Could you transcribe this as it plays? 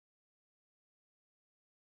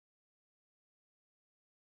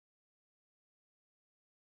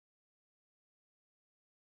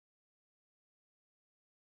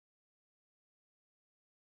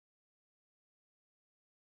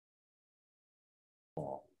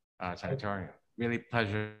Sanatorium. Really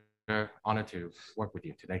pleasure, honor to work with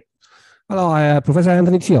you today. Hello, Professor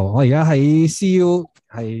Anthony Teo. 我而家喺 CU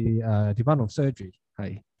係Department of Surgery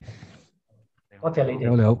係。多謝你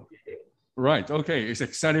哋。你好。Right. Okay. It's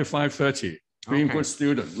exactly 5:30. Being a good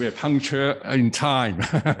student, we're punctual in time.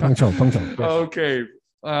 punctual. Yes. Okay.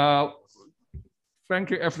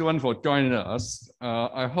 Thank you everyone for joining us.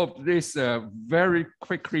 I hope this very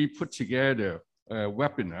quickly put together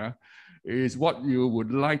webinar is what you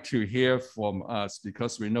would like to hear from us,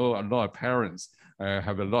 because we know a lot of parents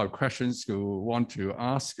have a lot of questions to want to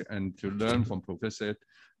ask and to learn from Professor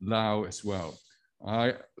Lau as well.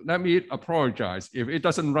 Let me apologize if it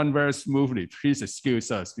doesn't run very smoothly. Please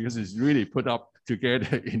excuse us, because it's really put up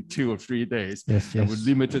together in 2 or 3 days and with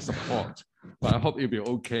limited support. But I hope it'll be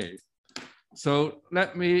okay. So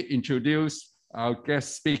let me introduce our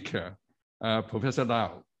guest speaker, Professor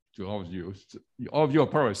Lau, to all of you. All of you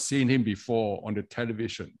have probably seen him before on the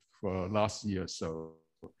television for last year or so.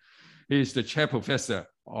 He is the chair professor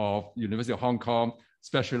of University of Hong Kong,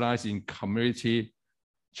 specialized in community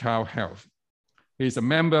child health. He is a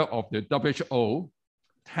member of the WHO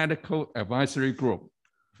Technical Advisory Group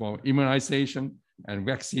for Immunization and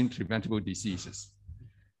Vaccine Preventable Diseases.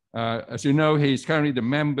 As you know, he is currently the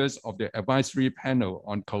members of the advisory panel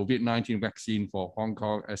on COVID-19 vaccine for Hong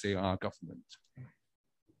Kong SAR government.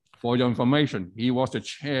 For your information, he was the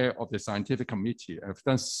chair of the scientific committee and has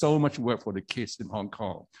done so much work for the kids in Hong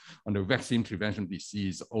Kong on the vaccine prevention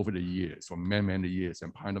disease over the years, for many, many years,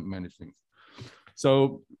 and pioneered many things.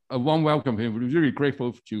 So a warm welcome. We're really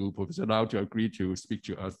grateful to Professor Lau to agree to speak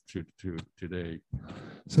to us today.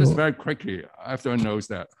 So, just very quickly, everyone knows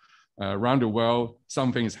that around the world,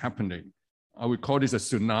 something is happening. I would call this a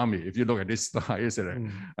tsunami. If you look at this slide, isn't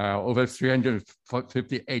it? Over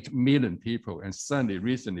 358 million people, and suddenly,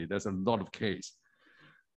 recently, there's a lot of cases.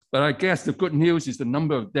 But I guess the good news is the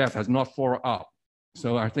number of deaths has not fallen up.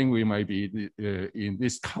 So I think we might be in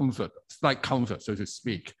this comfort, slight comfort, so to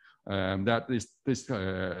speak, that this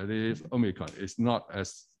Omicron is not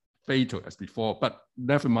as fatal as before. But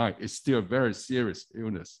never mind, it's still a very serious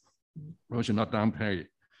illness. We should not downplay it.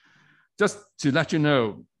 Just to let you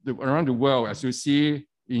know, around the world, as you see,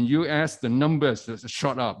 in US, the numbers have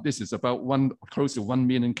shot up. This is about close to 1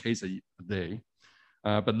 million cases a day.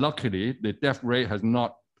 But luckily, the death rate has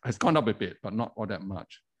gone up a bit, but not all that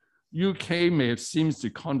much. UK may have seems to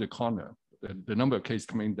con the corner, the number of cases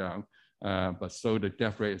coming down, but so the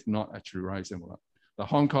death rate is not actually rising. But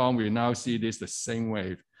Hong Kong, we now see this the same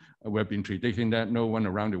way. We've been predicting that no one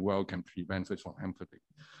around the world can prevent it from happening.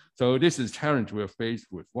 So this is a challenge we're faced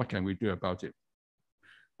with. What can we do about it?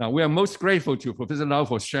 Now, we are most grateful to Professor Lau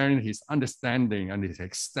for sharing his understanding and his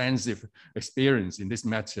extensive experience in this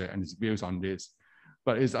matter and his views on this.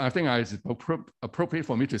 But I think it's appropriate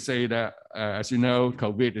for me to say that, as you know,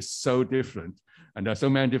 COVID is so different, and there are so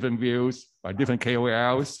many different views by different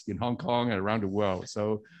KOLs in Hong Kong and around the world.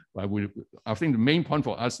 So I think the main point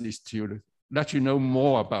for us is to let you know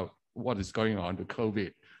more about what is going on with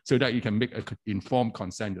COVID, so that you can make an informed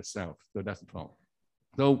consent yourself. So that's the problem.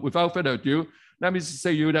 So without further ado, let me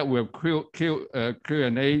say to you that we'll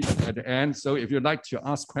Q&A at the end. So if you'd like to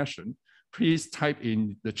ask questions, please type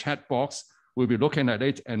in the chat box. We'll be looking at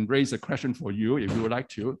it and raise a question for you if you would like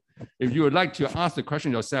to. If you would like to ask the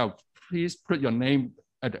question yourself, please put your name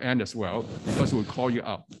at the end as well, because we'll call you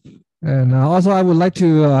up. And also, I would like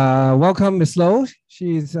to welcome Ms. Lau.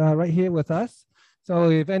 She's right here with us. So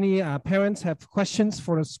if any parents have questions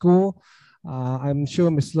for the school, I'm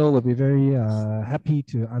sure Ms. Lau will be very happy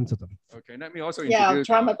to answer them. Okay, let me also introduce. Yeah, I'll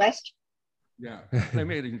try my best. Yeah, let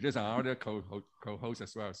me introduce our other co-host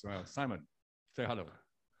as well. Simon, say hello.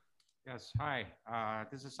 Yes, hi.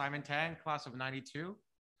 This is Simon Tan, class of 92.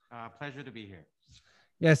 Pleasure to be here.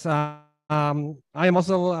 Yes, I am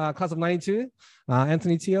also class of 92,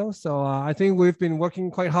 Anthony Teo. So I think we've been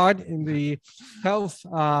working quite hard in the health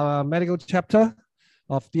medical chapter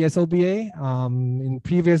of DSOBA in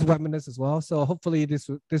previous webinars as well. So hopefully this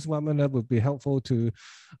webinar will be helpful to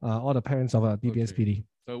all the parents of DBSPD. Okay.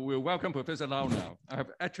 So we'll welcome Professor Lau now. I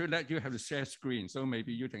have actually let you have a share screen, so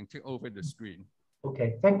maybe you can take over the screen.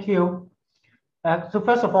 Okay, thank you. So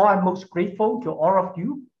first of all, I'm most grateful to all of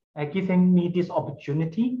you giving me this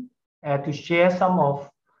opportunity to share some of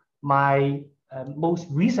my most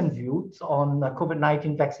recent views on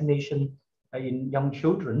COVID-19 vaccination in young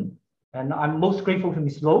children. And I'm most grateful to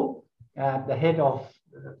Ms. Lau, the head of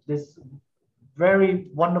this very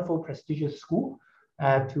wonderful, prestigious school,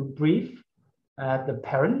 to brief the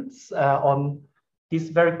parents on this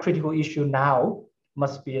very critical issue now.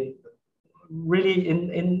 Must be really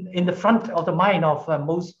in the front of the mind of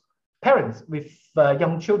most parents with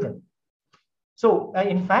young children. So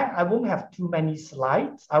in fact, I won't have too many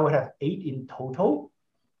slides. I will have 8 in total.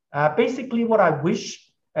 Basically, what I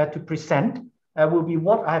wish to present will be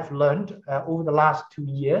what I've learned over the last 2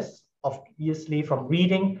 years, obviously from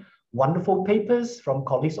reading wonderful papers from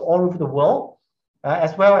colleagues all over the world,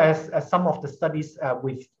 as well as some of the studies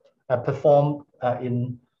we've performed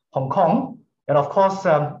in Hong Kong. And of course,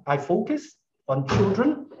 I focus on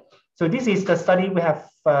children. So this is the study we have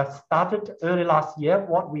started early last year,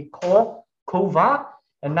 what we call COVAC,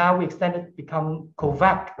 and now we extended to become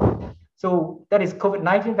COVAC. So that is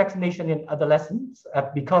COVID-19 vaccination in adolescents,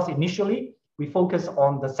 because initially we focus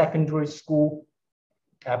on the secondary school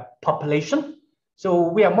population. So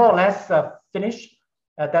we are more or less finished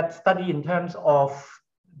that study in terms of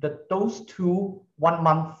those 2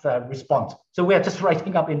 1-month response. So we are just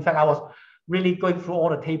writing up. In fact, I was really going through all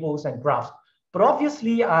the tables and graphs. But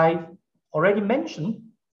obviously, I already mentioned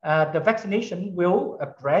the vaccination will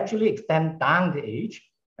gradually extend down the age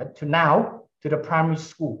to now to the primary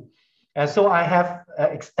school. So I have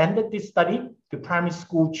extended this study to primary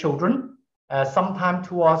school children sometime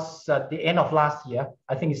towards the end of last year.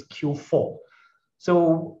 I think it's Q4.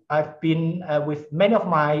 So I've been with many of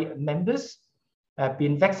my members, I've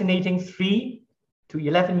been vaccinating 3 to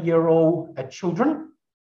 11-year-old children,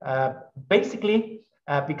 basically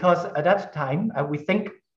because at that time we think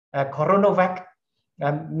CoronaVac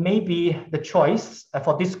may be the choice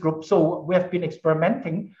for this group. So we have been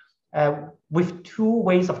experimenting with 2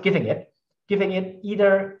 ways of giving it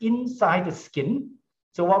either inside the skin,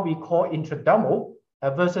 so what we call intradermal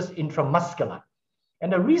versus intramuscular.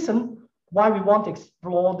 And the reason why we want to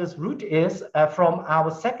explore this route is from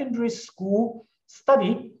our secondary school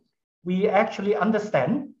study, we actually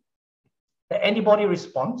understand the antibody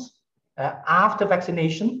response after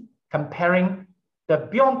vaccination, comparing the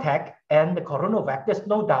BioNTech and the CoronaVac. There's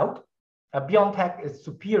no doubt BioNTech is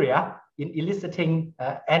superior in eliciting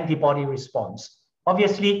antibody response.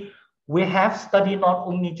 Obviously, we have studied not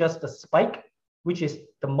only just the spike, which is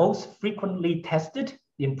the most frequently tested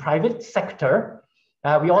in private sector.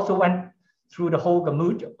 We also went through the whole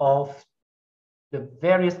gamut of the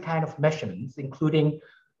various kind of measurements, including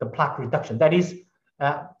the plaque reduction. That is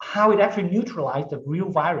how it actually neutralized the real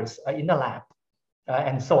virus in the lab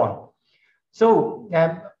and so on. So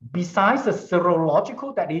besides the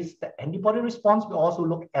serological, that is the antibody response, we also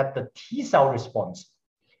look at the T-cell response.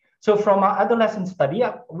 So from our adolescent study,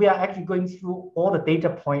 we are actually going through all the data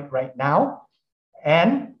point right now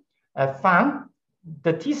and found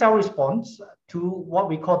the T-cell response to what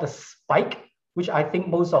we call the spike, which I think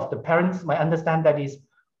most of the parents might understand that is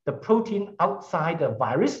the protein outside the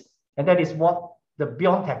virus. And that is what the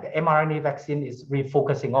BioNTech, the mRNA vaccine, is really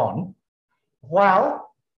focusing on. While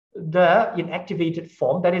the inactivated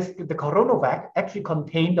form, that is the CoronaVac, actually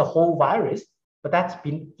contained the whole virus, but that's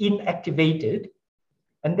been inactivated.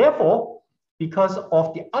 And therefore, because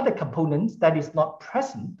of the other components that is not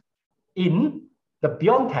present in the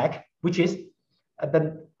BioNTech, which is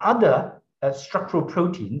the other structural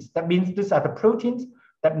proteins, that means these are the proteins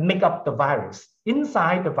that make up the virus.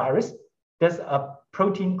 Inside the virus, there's a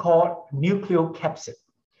protein called nucleocapsid.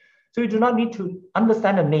 So you do not need to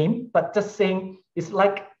understand the name, but just saying it's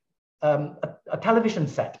like a television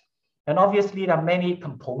set. And obviously there are many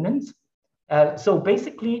components. So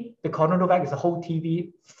basically the CoronaVac is a whole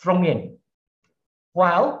TV thrown in.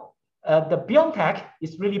 While the BioNTech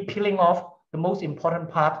is really peeling off the most important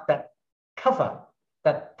part that cover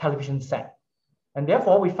that television set. And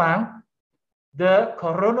therefore we found the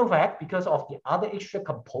CoronaVac, because of the other extra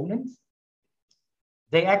components,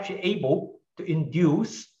 they actually able to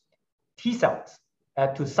induce T cells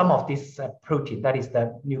to some of this protein, that is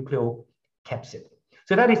the nucleocapsid.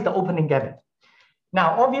 So that is the opening gamut.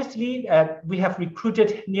 Now, obviously, we have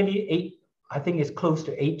recruited nearly I think it's close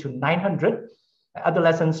to 800 to 900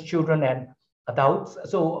 adolescents, children, and adults.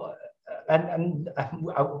 So,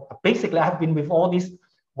 basically, I've been with all these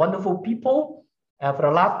wonderful people for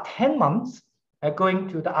the last 10 months, going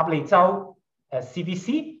to the Adolescent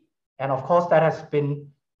CVC. And of course, that has been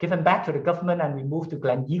given back to the government, and we moved to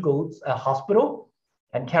Gleneagles Hospital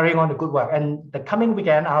and carrying on the good work. And the coming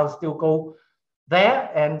weekend, I'll still go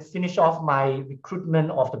there and finish off my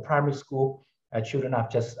recruitment of the primary school children I've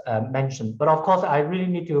just mentioned. But of course, I really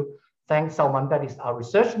need to thank Salman, that is our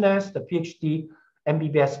research nurse, the PhD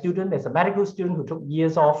MBBS student, there's a medical student who took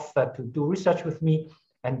years off to do research with me,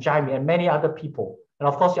 and Jaime, and many other people. And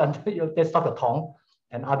of course, there's Dr. Tong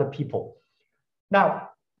and other people. Now,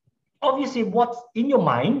 obviously, what's in your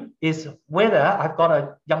mind is whether I've got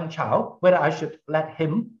a young child, whether I should let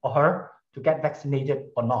him or her to get vaccinated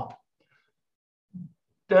or not.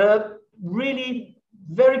 The really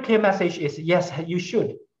very clear message is yes, you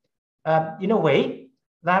should. in a way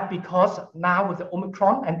that because now with the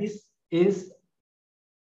Omicron, and this is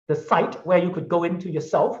the site where you could go into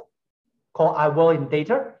yourself, called iWorld in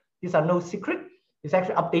Data. These are no secret. It's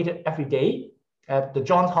actually updated every day. The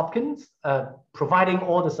Johns Hopkins providing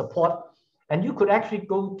all the support. And you could actually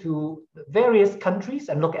go to various countries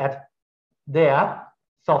and look at their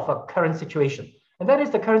sort of current situation. And that is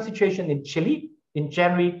the current situation in Chile in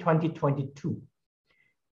January 2022.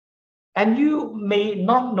 And you may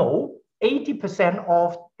not know 80%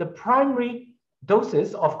 of the primary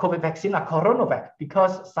doses of COVID vaccine are CoronaVac,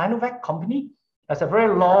 because Sinovac company has a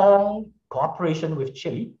very long cooperation with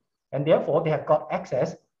Chile, and therefore they have got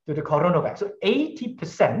access to the CoronaVac. So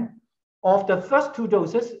 80% of the first 2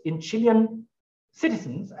 doses in Chilean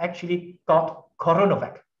citizens actually got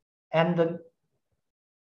CoronaVac. And the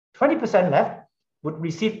 20% left would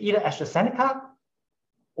receive either AstraZeneca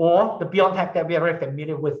or the BioNTech that we are very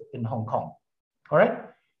familiar with in Hong Kong. All right.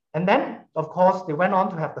 And then, of course, they went on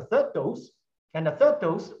to have the 3rd dose. And the 3rd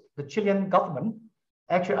dose, the Chilean government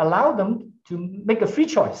actually allowed them to make a free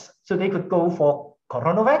choice. So they could go for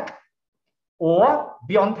CoronaVac or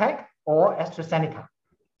BioNTech or AstraZeneca,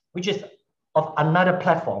 which is of another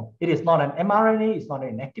platform. It is not an mRNA, it's not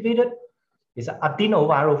an inactivated, it's an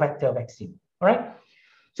adenoviral vector vaccine. All right.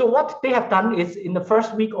 So what they have done is in the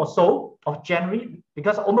first week or so of January,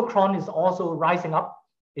 because Omicron is also rising up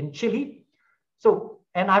in Chile. So,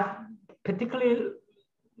 and I've particularly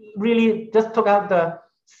really just took out the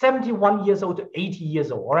 71 years old to 80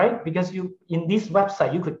 years old, all right? Because you, in this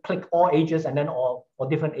website, you could click all ages and then all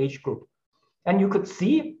different age group. And you could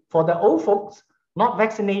see for the old folks, not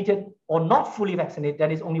vaccinated or not fully vaccinated,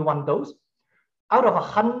 that is only 1 dose. Out of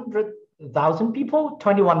 100,000 people,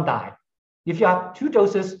 21 died. If you have 2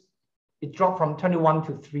 doses, it dropped from 21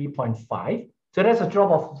 to 3.5. So that's a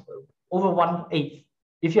drop of over 1/8.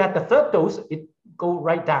 If you had the 3rd dose, it go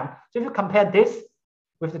right down. So if you compare this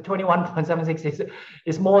with the 21.76,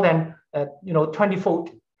 it's more than 20-fold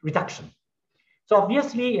reduction. So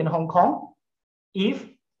obviously in Hong Kong, if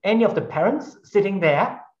any of the parents sitting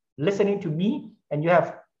there listening to me, and you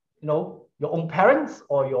have your own parents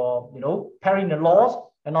or your parent-in-laws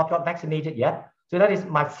and not got vaccinated yet, so that is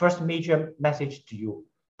my first major message to you.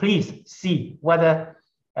 Please see whether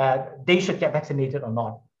they should get vaccinated or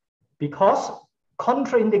not, because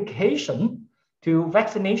contraindication to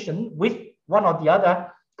vaccination with one or the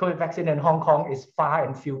other COVID vaccine in Hong Kong is far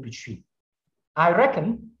and few between. I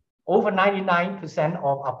reckon over 99%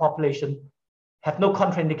 of our population have no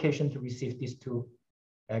contraindication to receive these 2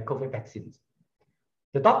 COVID vaccines.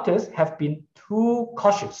 The doctors have been too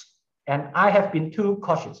cautious, and I have been too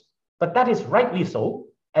cautious. But that is rightly so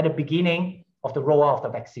at the beginning of the rollout of the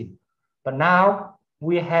vaccine. But now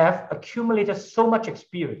we have accumulated so much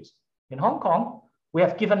experience. In Hong Kong, we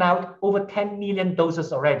have given out over 10 million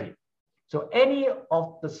doses already. So any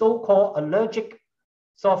of the so-called allergic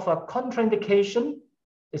sort of contraindication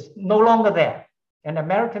is no longer there. And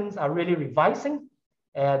Americans are really revising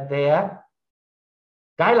their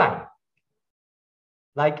guideline,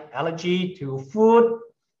 like allergy to food,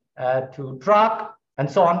 to drug, and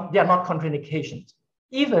so on. They are not contraindications.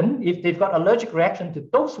 Even if they've got allergic reaction to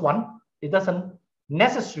dose 1, it doesn't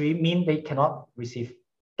necessarily mean they cannot receive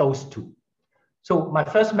dose 2. So my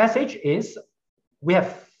first message is we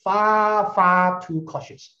have far, far too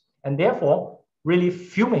cautious, and therefore really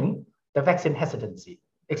fueling the vaccine hesitancy,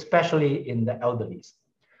 especially in the elderly.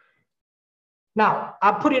 Now,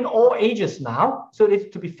 I put in all ages now, so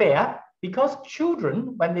it's to be fair, because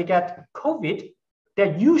children, when they get COVID,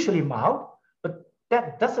 they're usually mild, but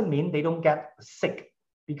that doesn't mean they don't get sick,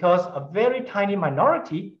 because a very tiny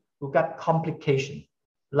minority will get complication,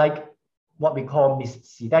 like what we call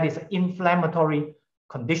MIS-C. That is an inflammatory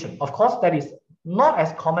condition. Of course, that is not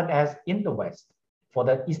as common as in the West for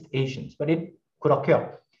the East Asians, but it could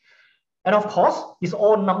occur. And of course, it's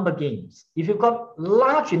all number games. If you've got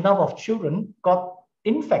large enough of children got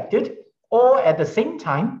infected all at the same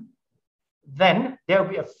time, then there will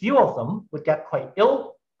be a few of them would get quite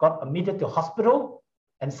ill, got admitted to hospital,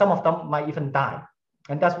 and some of them might even die.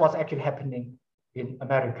 And that's what's actually happening in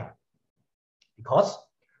America, because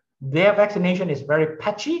their vaccination is very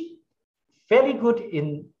patchy, fairly good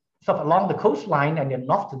in sort of along the coastline and in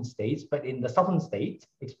northern states, but in the southern states,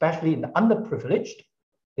 especially in the underprivileged,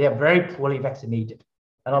 they are very poorly vaccinated.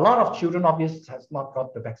 And a lot of children obviously has not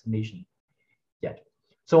got the vaccination yet.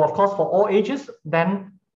 So of course, for all ages,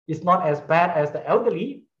 then it's not as bad as the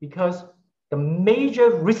elderly, because the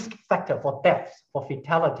major risk factor for deaths, for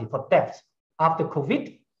fatality, for deaths after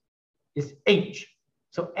COVID is age.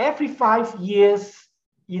 So every 5 years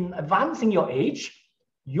in advancing your age,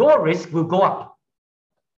 your risk will go up.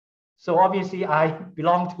 So obviously I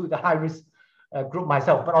belong to the high risk group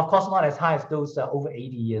myself, but of course not as high as those over 80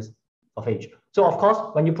 years of age. So of course,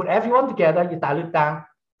 when you put everyone together, you dilute down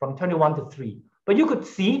from 21 to 3. But you could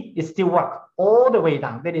see it still works all the way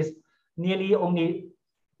down. That is nearly only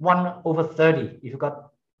 1/30 if you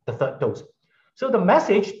got the third dose. So the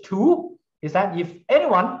message too is that if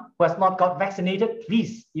anyone who has not got vaccinated,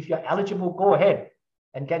 please, if you're eligible, go ahead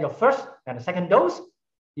and get your first and the second dose.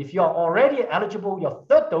 If you're already eligible, your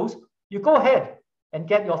third dose, you go ahead and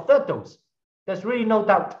get your third dose. There's really no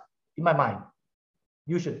doubt in my mind.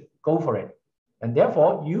 You should go for it. And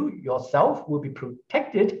therefore, you yourself will be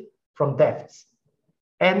protected from deaths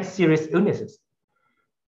and serious illnesses.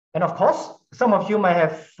 And of course, some of you might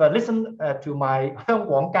have listened to my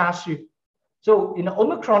Wang Gashi. So in the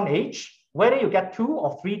Omicron age, whether you get 2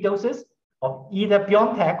 or 3 doses of either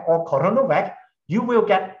BioNTech or Coronavac, you will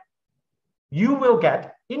get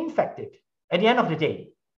infected at the end of the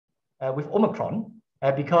day with Omicron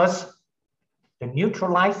because the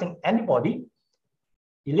neutralizing antibody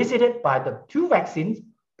elicited by the 2 vaccines,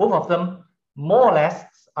 both of them more or less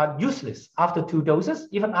are useless after 2 doses.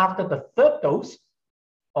 Even after the third dose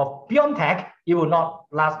of BioNTech, it will not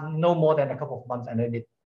last no more than a couple of months and then it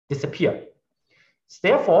disappears.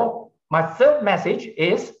 Therefore, my third message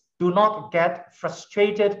is do not get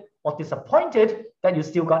frustrated or disappointed that you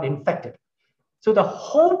still got infected. So the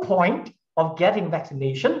whole point of getting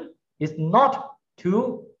vaccination is not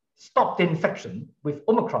to stop the infection with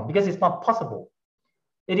Omicron because it's not possible.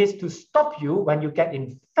 It is to stop you when you get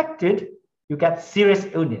infected, you get serious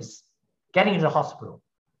illness, getting into the hospital.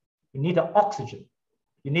 You need the oxygen.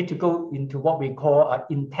 You need to go into what we call an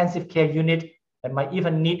intensive care unit and might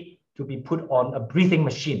even need to be put on a breathing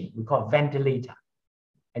machine, we call a ventilator,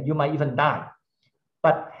 and you might even die.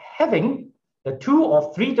 But having the 2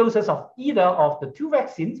 or 3 doses of either of the 2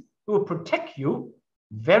 vaccines will protect you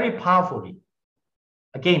very powerfully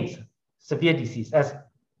against severe disease, as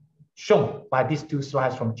shown by these 2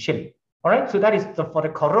 slides from Chile. All right, so that is for the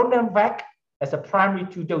Coronavac as a primary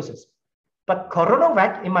 2 doses. But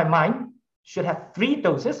Coronavac, in my mind, should have 3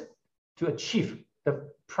 doses to achieve the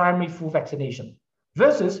primary full vaccination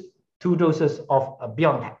versus 2 doses of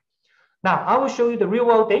BioNTech. Now, I will show you the real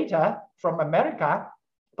world data from America,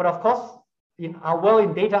 but of course, in our world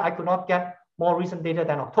in data, I could not get more recent data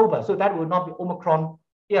than October. So that will not be Omicron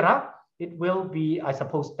era. It will be, I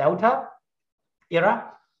suppose, Delta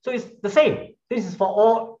era. So it's the same. This is for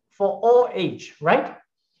all age, right?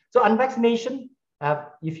 So unvaccination,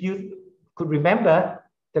 if you could remember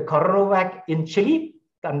the Coronavac in Chile,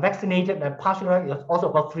 the unvaccinated and partially is also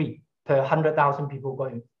about 3 per 100,000 people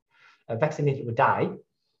going vaccinated would die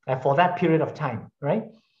for that period of time,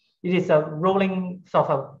 right? It is a rolling sort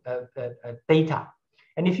of data.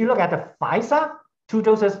 And if you look at the Pfizer, 2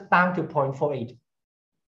 doses down to 0.48.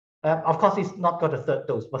 Of course, it's not got a third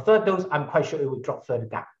dose, but third dose, I'm quite sure it will drop further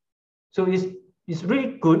down. So it's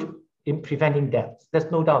really good in preventing deaths.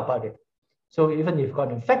 There's no doubt about it. So even if you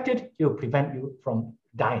got infected, it will prevent you from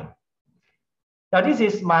dying. Now, this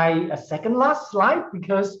is my second last slide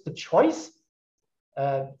because the choice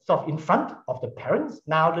sort of in front of the parents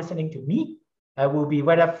now listening to me will be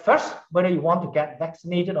whether you want to get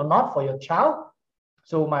vaccinated or not for your child.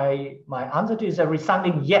 So my answer to is a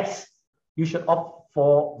resounding yes. You should opt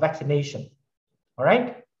for vaccination. All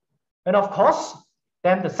right. And of course,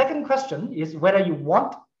 then the second question is whether you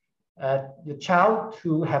want your child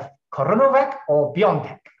to have Coronavac or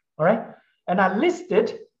BioNTech. All right. And I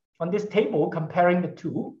listed on this table comparing the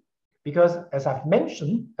 2 because, as I've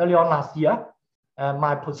mentioned earlier on last year,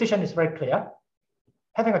 my position is very clear.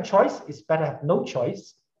 Having a choice is better have no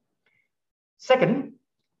choice. Second,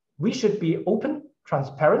 we should be open,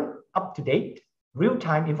 transparent, up-to-date,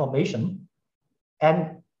 real-time information,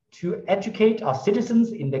 and to educate our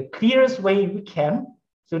citizens in the clearest way we can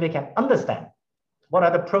so they can understand what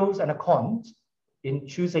are the pros and the cons in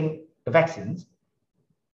choosing the vaccines.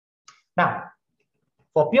 Now,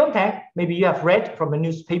 for BioNTech, maybe you have read from a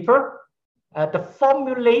newspaper, the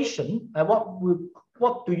formulation,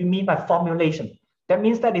 what do you mean by formulation? That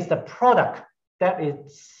means that is the product that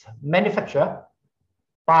is manufactured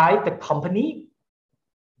by the company.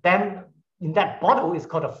 Then in that bottle is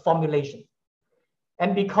called a formulation.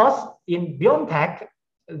 And because in BioNTech,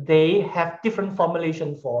 they have different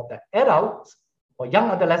formulation for the adults or young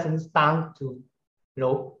adolescents down to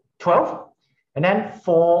 12. And then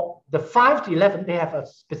for the 5 to 11, they have a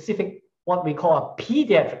specific, what we call a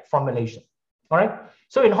pediatric formulation. All right.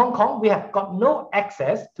 So in Hong Kong, we have got no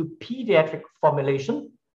access to pediatric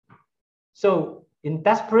formulation. So in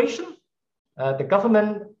desperation, the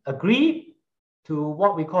government agreed to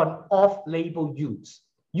what we call an off-label use,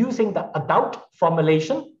 using the adult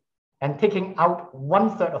formulation and taking out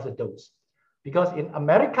 1/3 of the dose. Because in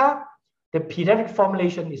America, the pediatric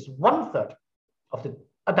formulation is 1/3 of the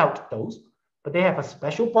adult dose, but they have a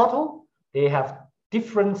special bottle. They have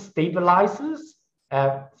different stabilizers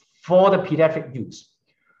for the pediatric use.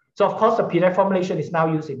 So of course, the pediatric formulation is now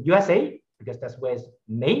used in USA because that's where it's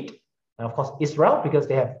made. And of course, Israel, because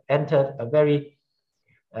they have entered a very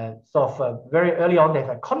very early on, they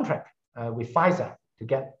have a contract with Pfizer to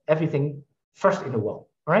get everything first in the world,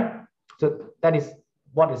 right? So that is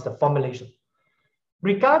what is the formulation.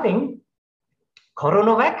 Regarding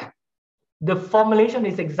CoronaVac, the formulation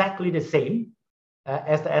is exactly the same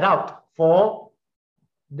as the adult for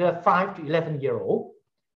the 5 to 11-year-old.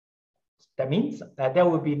 That means there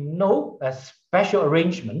will be no special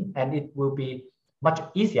arrangement, and it will be much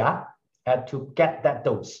easier to get that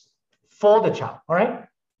dose for the child, all right?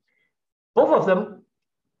 Both of them,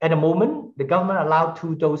 at the moment, the government allowed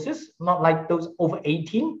 2 doses, not like those over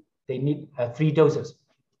 18, they need 3 doses.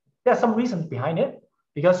 There are some reasons behind it,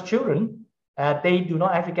 because children, they do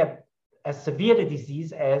not actually get as severe the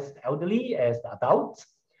disease as the elderly, as the adults.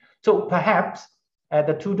 So perhaps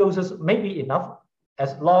the 2 doses may be enough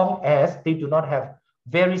as long as they do not have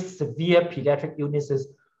very severe pediatric illnesses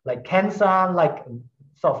like cancer, like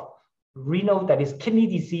sort of renal, that is kidney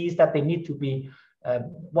disease, that they need to be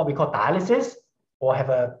what we call dialysis or have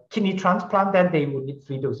a kidney transplant, then they will need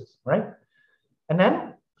 3 doses, right? And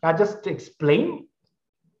then just to explain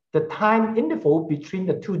the time interval between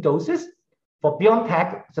the 2 doses for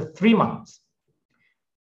BioNTech, it's 3 months.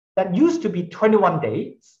 That used to be 21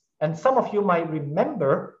 days. And some of you might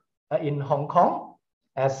remember in Hong Kong,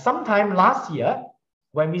 sometime last year,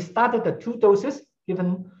 when we started the 2 doses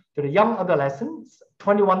given to the young adolescents,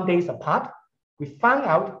 21 days apart, we found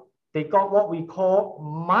out they got what we call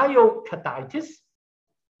myocarditis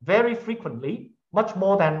very frequently, much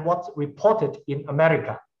more than what's reported in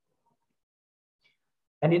America.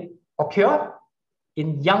 And it occurred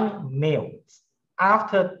in young males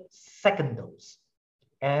after 2nd dose.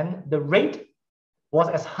 And the rate was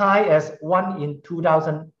as high as 1 in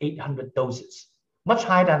 2,800 doses, much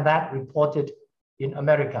higher than that reported in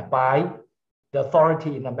America by the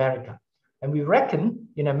authority in America. And we reckon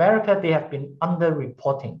in America, they have been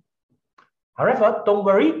under-reporting. However, don't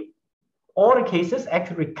worry, all the cases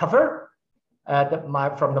actually recover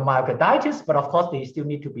from the myocarditis, but of course, they still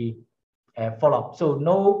need to be followed up. So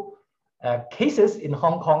no cases in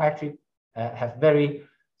Hong Kong actually have very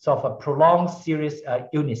sort of a prolonged serious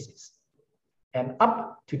illnesses. And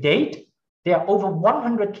up to date, there are over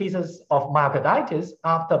 100 cases of myocarditis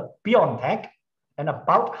after BioNTech, and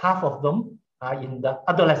about half of them are in the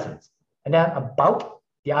adolescents. And then about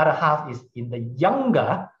the other half is in the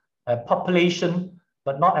younger population,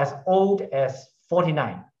 but not as old as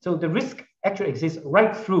 49. So the risk actually exists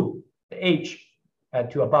right through the age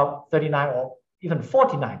to about 39 or even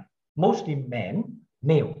 49, mostly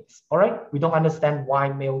males, all right? We don't understand why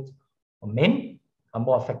males or men are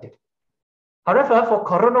more affected. However, for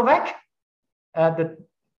CoronaVac, the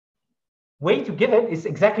way to give it is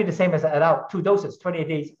exactly the same as an adult, 2 doses, 28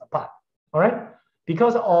 days apart, all right?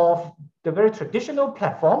 Because of the very traditional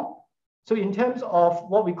platform. So in terms of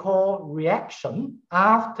what we call reaction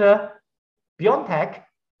after BioNTech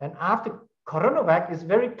and after CoronaVac is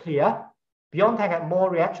very clear. BioNTech had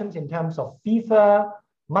more reactions in terms of fever,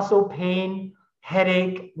 muscle pain,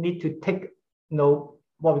 headache, need to take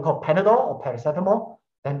what we call Panadol or paracetamol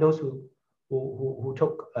than those who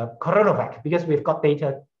took CoronaVac, because we've got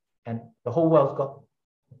data and the whole world's got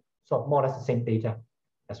sort of more or less the same data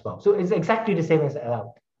as well. So it's exactly the same as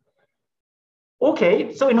adult.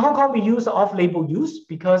 Okay, so in Hong Kong, we use off-label use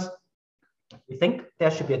because we think there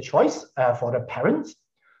should be a choice for the parents.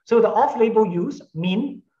 So the off-label use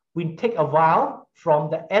means we take a vial from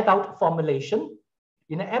the adult formulation.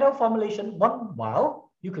 In the adult formulation, 1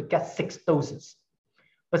 vial, you could get 6 doses.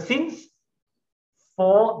 But since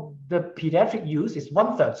for the pediatric use is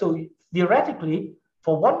 1/3, so theoretically,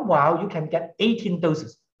 for 1 vial, you can get 18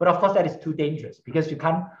 doses. But of course, that is too dangerous because you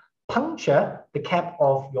can't puncture the cap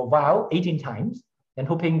of your vial 18 times and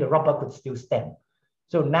hoping the rubber could still stand.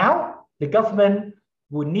 So now the government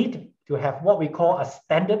will need to have what we call a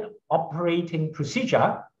standard operating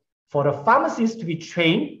procedure for the pharmacists to be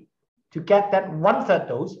trained to get that 1/3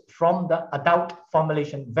 dose from the adult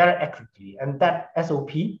formulation very accurately. And that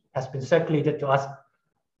SOP has been circulated to us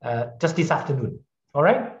just this afternoon. All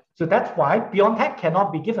right. So that's why BioNTech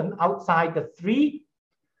cannot be given outside the 3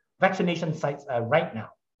 vaccination sites right now,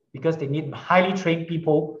 because they need highly trained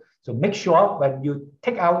people. So make sure when you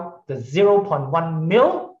take out the 0.1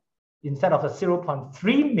 ml instead of the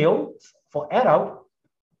 0.3 ml for adult,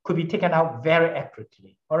 could be taken out very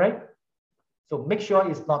accurately. All right. So make sure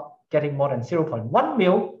it's not getting more than 0.1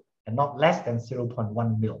 mil and not less than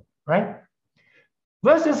 0.1 mil, right?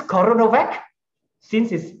 Versus CoronaVac,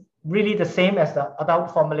 since it's really the same as the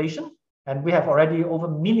adult formulation, and we have already over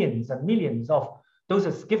millions and millions of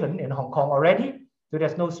doses given in Hong Kong already, so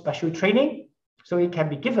there's no special training, so it can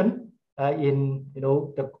be given in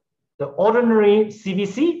the ordinary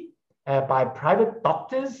CVC by private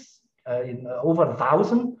doctors in over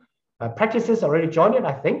 1,000 practices already joined it,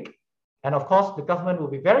 I think. And of course, the government will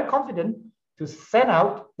be very confident to send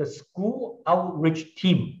out the school outreach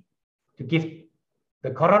team to give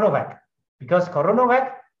the CoronaVac, because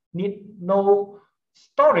CoronaVac need no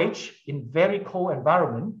storage in very cold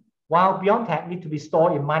environment, while BioNTech need to be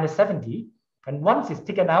stored in -70. And once it's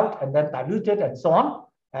taken out and then diluted and so on,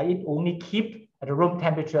 it only keep at the room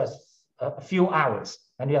temperature a few hours,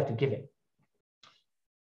 and you have to give it.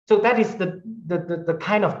 So that is the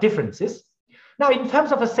kind of differences. Now, in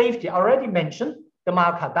terms of the safety, I already mentioned the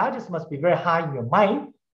myocarditis must be very high in your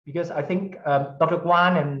mind, because I think Dr.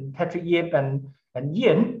 Guan and Patrick Yip and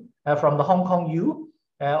Ian from the Hong Kong U,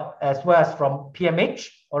 as well as from PMH,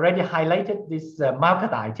 already highlighted this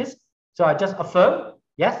myocarditis. So I just affirm,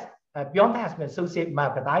 yes, BioNTech has been associated with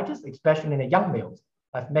myocarditis, especially in the young males,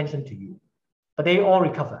 I've mentioned to you. But they all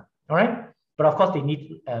recover, all right? But of course, they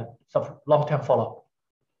need sort of long-term follow-up.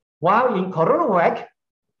 While in CoronaVac,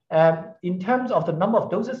 in terms of the number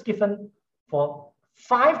of doses given for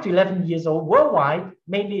 5 to 11 years old worldwide,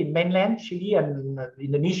 mainly in mainland Chile and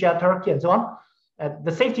Indonesia, Turkey, and so on,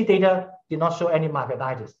 the safety data did not show any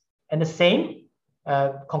myocarditis. And the same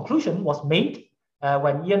conclusion was made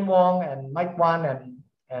when Ian Wong and Mike Wan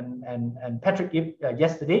and Patrick Yip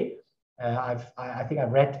yesterday. I think I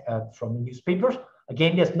read from the newspapers.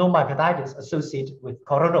 Again, there's no myocarditis associated with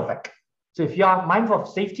CoronaVac. So if you are mindful of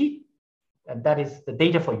safety, and that is the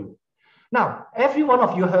data for you. Now, every one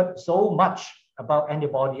of you heard so much about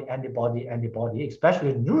antibody,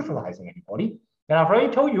 especially neutralizing antibody. And I've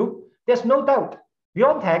already told you, there's no doubt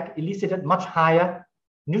BioNTech elicited much higher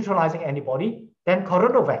neutralizing antibody than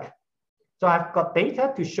CoronaVac. So I've got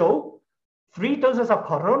data to show 3 doses of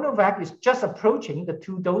CoronaVac is just approaching the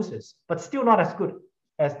 2 doses, but still not as good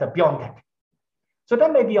as the BioNTech. So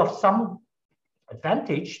that may be of some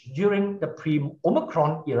advantage during the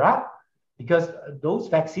pre-Omicron era, because those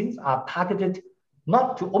vaccines are targeted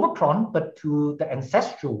not to Omicron, but to the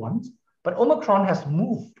ancestral ones. But Omicron has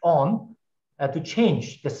moved on to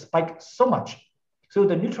change the spike so much. So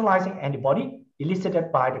the neutralizing antibody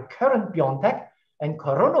elicited by the current BioNTech and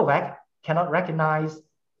CoronaVac cannot recognize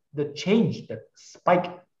the change, the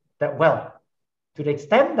spike that well, to the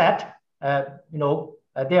extent that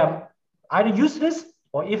they are either useless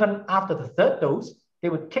or even after the 3rd dose, they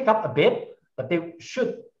would kick up a bit, but they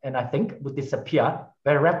should, and I think would disappear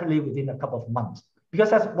very rapidly within a couple of months, because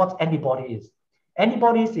that's what antibody is.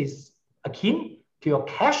 Antibodies is akin to your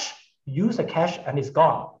cash, use a cash and it's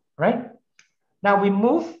gone, right? Now we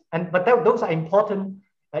move, but those are important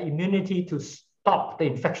immunity to stop the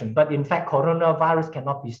infection, but in fact, coronavirus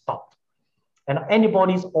cannot be stopped. And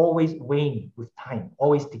antibodies always wane with time,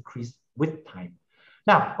 always decrease with time.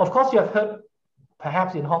 Now, of course, you have heard,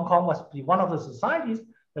 perhaps in Hong Kong must be one of the societies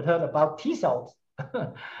that heard about T cells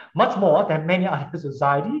much more than many other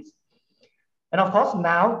societies. And of course,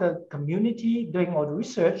 now the community doing all the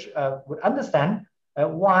research would understand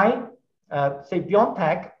why, say,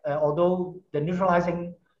 BioNTech, although the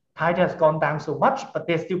neutralizing titer has gone down so much, but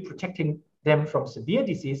they're still protecting them from severe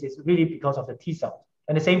disease, is really because of the T cells.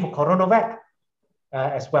 And the same for CoronaVac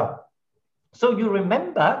as well. So you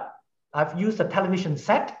remember, I've used a television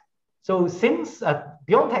set. So since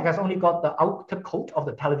BioNTech has only got the outer coat of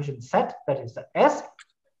the television set, that is the S,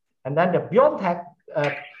 and then the BioNTech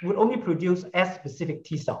would only produce S-specific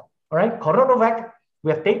T cell. All right, CoronaVac,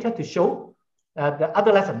 we have data to show the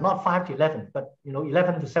adolescent, not 5 to 11, but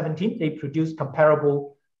 11 to 17, they produce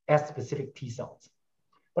comparable S-specific T cells.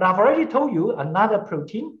 But I've already told you another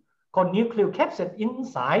protein called nucleocapsid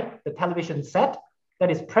inside the television set that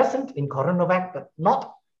is present in CoronaVac, but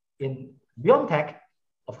not in BioNTech.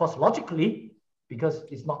 Of course, logically, because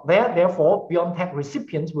it's not there, therefore, BioNTech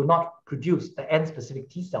recipients will not produce the N-specific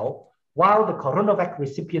T cell, while the CoronaVac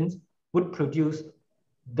recipients would produce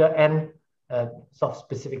the N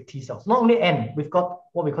specific T cells. Not only N, we've got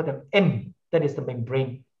what we call them M, that is the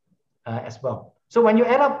membrane as well. So when you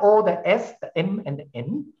add up all the S, the M, and the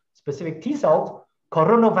N specific T cells,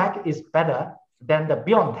 CoronaVac is better than the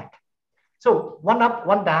BioNTech. So 1 up,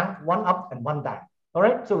 1 down, 1 up, and 1 down. All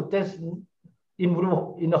right, so there's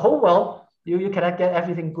in the whole world, you cannot get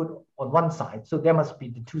everything good on one side. So there must be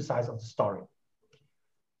the 2 sides of the story.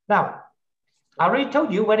 Now, I already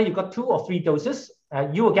told you whether you got 2 or 3 doses,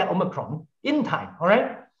 you will get Omicron in time, all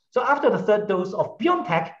right? So after the third dose of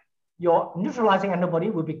BioNTech, your neutralizing antibody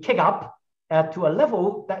will be kicked up to a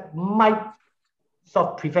level that might sort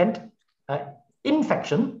of prevent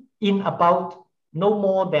infection in about no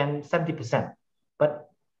more than 70%. But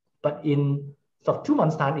in sort of 2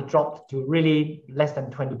 months' time, it dropped to really less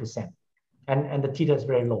than 20%. And the titer is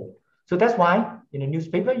very low. So that's why in the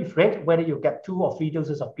newspaper, you've read whether you get 2 or 3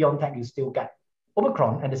 doses of BioNTech, you still get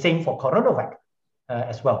Omicron, and the same for Coronavac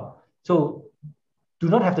as well. So do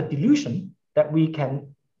not have the delusion that we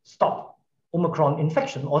can stop Omicron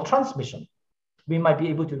infection or transmission. We might be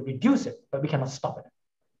able to reduce it, but we cannot stop it.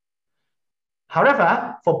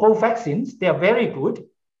 However, for both vaccines, they are very good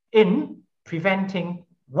in preventing,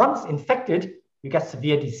 once infected, you get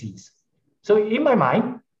severe disease. So in my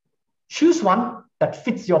mind, choose one that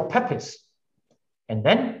fits your purpose, and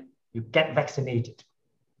then you get vaccinated.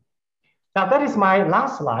 Now that is my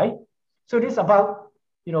last slide. So this is about,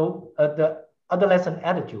 the adolescent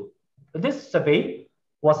attitude. This survey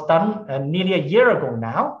was done nearly a year ago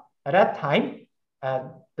now. At that time,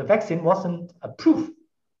 the vaccine wasn't approved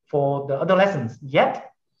for the adolescents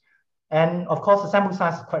yet. And of course, the sample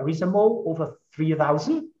size is quite reasonable, over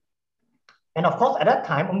 3,000. And of course, at that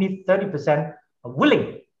time, only 30% are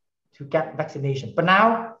willing to get vaccination. But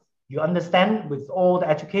now you understand, with all the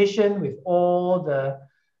education, with all the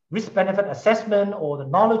risk-benefit assessment or the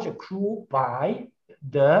knowledge accrued by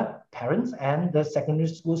the parents and the secondary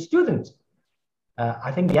school students.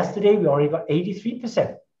 I think yesterday we already got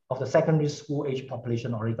 83% of the secondary school age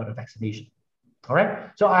population already got a vaccination. All right.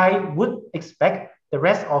 So I would expect the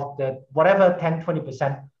rest of the whatever 10,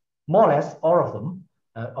 20%, more or less all of them,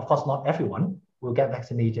 of course, not everyone, will get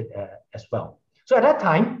vaccinated as well. So at that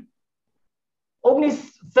time, only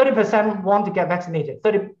 30% want to get vaccinated,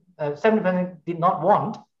 70% did not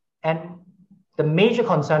want. And the major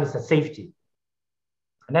concern is the safety.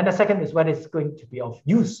 And then the second is whether it's going to be of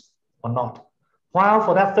use or not. While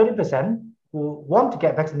for that 30% who want to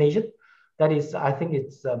get vaccination, that is, I think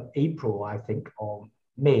it's April, or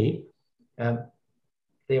May,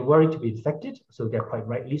 they're worried to be infected, so they're quite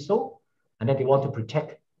rightly so. And then they want to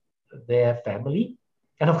protect their family.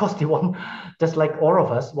 And of course, they want, just like all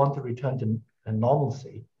of us, want to return to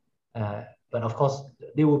normalcy. But of course,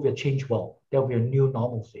 there will be a change. Well, there will be a new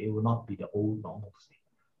normalcy. It will not be the old normalcy.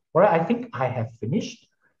 All right, I think I have finished.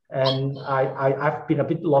 And I've been a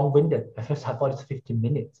bit long-winded. At first, I thought it's 15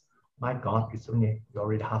 minutes. My God, it's only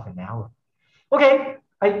already half an hour. Okay,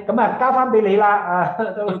咁啊，交翻俾你啦。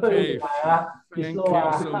Okay, thank you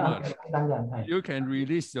so much. You can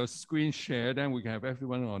release your screen share, then we can have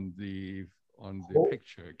everyone on the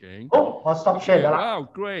picture again. Oh, I'll stop sharing. Wow,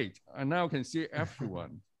 great! I now can see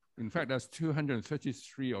everyone. In fact, there's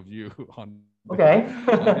 233 of you on this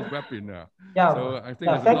webinar. Yeah. So I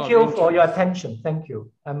think thank you for your attention. Thank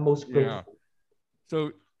you. I'm most grateful. Yeah.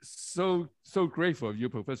 So grateful of you,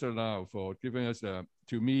 Professor Lau, for giving us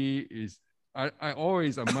to me is I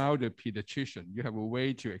always admire the pediatrician. You have a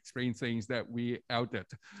way to explain things that we elder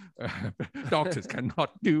doctors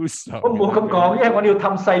cannot do so.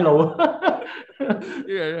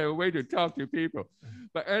 Yeah, a way to talk to people.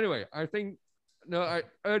 But anyway, I think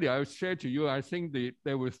earlier I shared to you, I think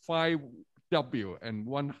there were 5 W and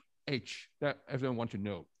 1 H that everyone wants to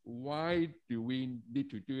know. Why do we need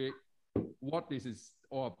to do it? What this is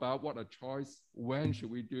all about? What a choice? When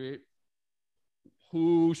should we do it?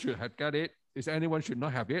 Who should have got it? Is anyone should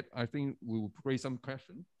not have it? I think we will raise some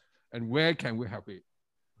questions. And where can we have it?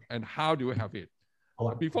 And how do we have it?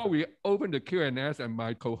 Before we open the Q&A and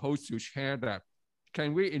my co-host to share that,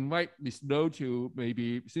 can we invite Ms. Lau to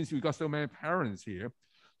maybe, since we got so many parents here,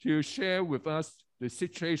 to share with us the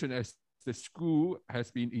situation as the school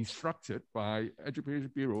has been instructed by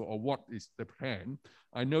Education Bureau, or what is the plan?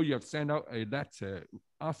 I know you have sent out a letter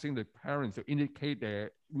asking the parents to indicate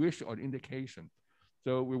their wish or indication.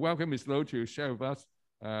 So we welcome Ms. Lau to share with us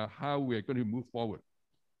how we're going to move forward.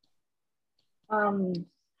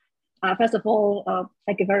 First of all,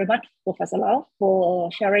 thank you very much, Professor Lau,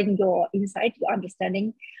 for sharing your insight, your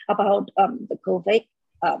understanding about the COVID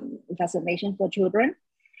vaccination for children.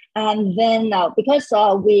 And then because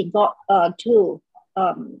we got 2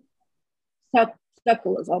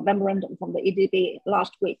 circulars or memorandum from the EDB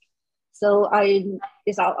last week, so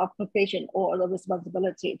it's our obligation or the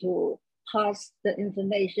responsibility to pass the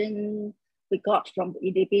information we got from the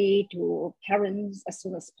EDB to parents as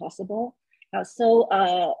soon as possible. So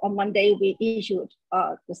on Monday, we issued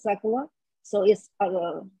the circular. So it's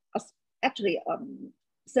actually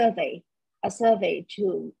a survey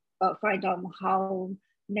to find out how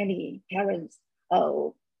many parents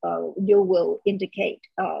you will indicate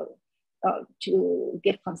to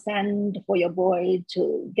give consent for your boy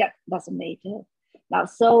to get vaccinated. Now,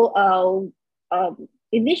 so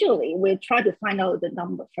initially, we try to find out the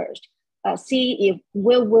number first, see if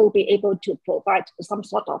we will be able to provide some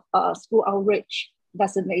sort of school outreach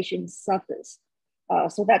vaccination service,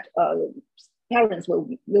 so that parents will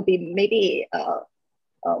be maybe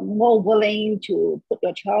more willing to put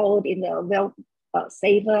your child in a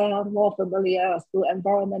safer, more familiar school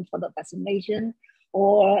environment for the vaccination.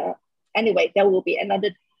 Or anyway, there will be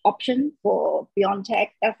another option for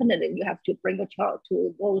BioNTech. Definitely, you have to bring your child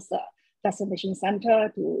to those vaccination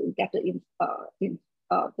center to get the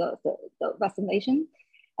vaccination.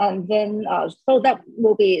 And then, so that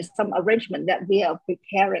will be some arrangement that we are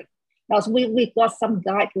preparing. Now, so we got some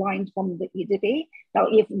guidelines from the EDB. Now,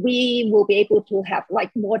 if we will be able to have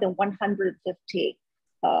like more than 150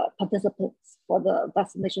 participants for the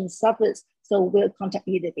vaccination service, so we'll contact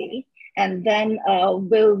EDB. And then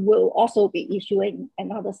we'll also be issuing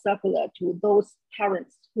another circular to those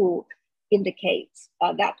parents who indicate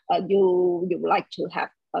that you would like to have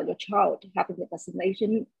your child having the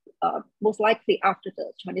vaccination, most likely after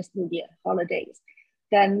the Chinese New Year holidays.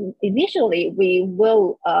 Then initially we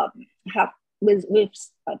will we've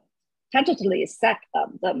tentatively set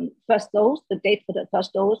the first dose, the date for the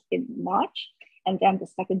first dose in March, and then the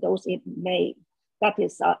second dose in May. That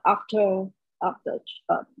is after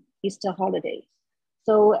Easter holidays.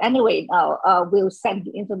 So anyway, now we'll send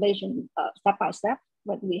the information step by step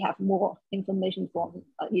when we have more information from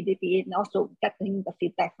EDB and also getting the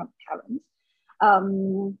feedback from parents.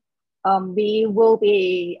 We will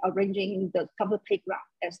be arranging the covered playground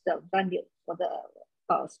as the venue for the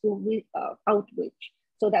school outreach,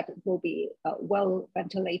 so that it will be well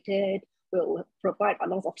ventilated. We'll provide a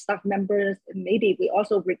lot of staff members, and maybe we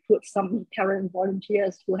also recruit some parent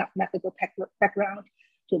volunteers who have medical background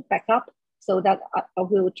to back up, so that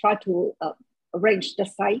we'll try to arrange the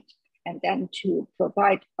site and then to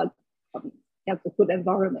provide a good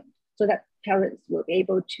environment, so that parents will be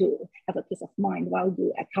able to have a peace of mind while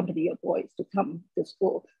you accompany your boys to come to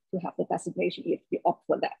school to have the vaccination if you opt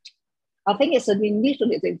for that. I think it's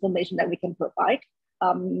initially the information that we can provide.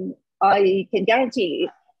 I can guarantee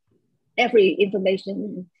every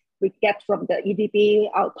information we get from the EDB,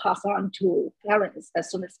 I'll pass on to parents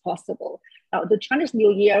as soon as possible. Now, the Chinese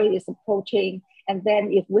New Year is approaching, and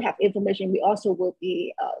then if we have information, we also will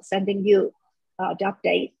be sending you the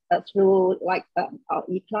update through like our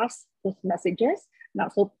e-class with messages. Now,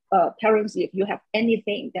 so parents, if you have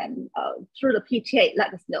anything, then through the PTA,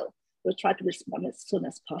 let us know. We'll try to respond as soon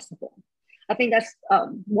as possible. I think that's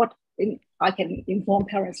what I can inform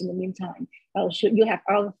parents in the meantime. Should you have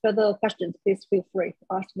further questions, please feel free to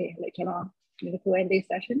ask me later on in the Q&A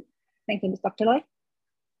session. Thank you, Mr. Dr. Lai.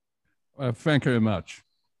 Thank you very much.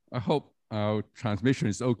 I hope our transmission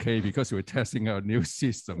is okay, because we're testing our new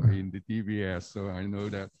system in the DBS. So I know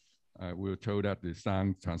that we were told that the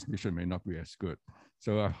sound transmission may not be as good.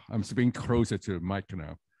 So I'm speaking closer to the mic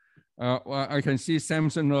now. Well, I can see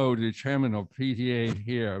Samson Low, the chairman of PTA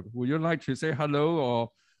here. Would you like to say hello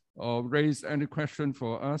or raise any question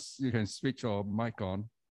for us? You can switch your mic on.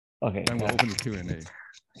 Okay. And we'll open the Q&A.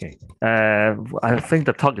 Okay. I think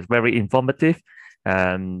the talk is very informative,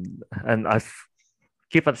 and I've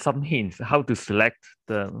given some hints how to select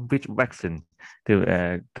which vaccine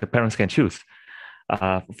the parents can choose.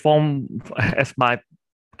 As my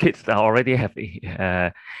kids already have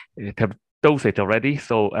dosage already,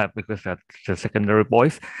 so because the secondary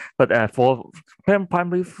boys, but for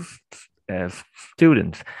primary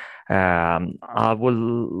students, I would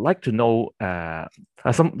like to know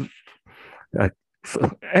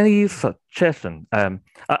any suggestion.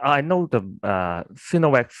 I know the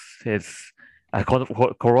Sinovac is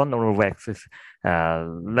coronavirus is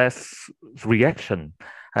less reaction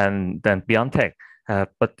than BioNTech,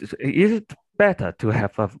 but is it better to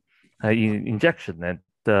have an injection at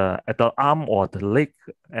the arm or the leg,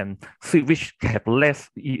 and see which have less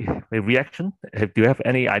reaction? Do you have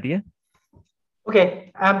any idea?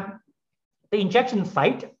 Okay, the injection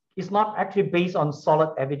site is not actually based on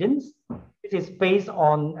solid evidence. It is based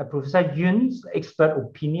on Professor Yun's expert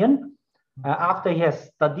opinion after he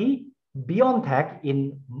has studied BioNTech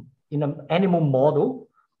in an animal model.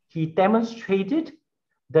 He demonstrated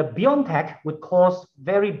that BioNTech would cause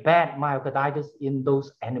very bad myocarditis in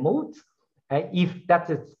those animals if that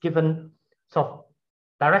is given sort of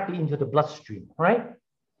directly into the bloodstream, right?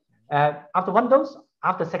 After one dose,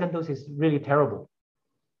 after second dose is really terrible.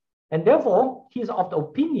 And therefore, he's of the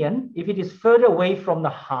opinion, if it is further away from the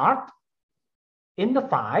heart, in the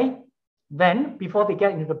thigh, then before they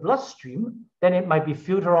get into the bloodstream, then it might be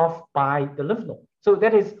filtered off by the lymph node. So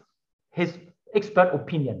that is his expert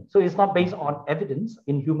opinion. So it's not based on evidence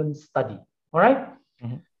in human study, all right?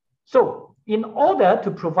 Mm-hmm. So in order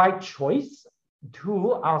to provide choice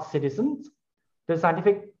to our citizens, the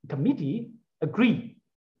scientific committee agreed.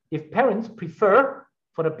 If parents prefer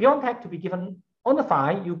for the BioNTech to be given on the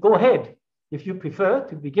thigh, you go ahead. If you prefer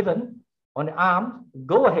to be given on the arm,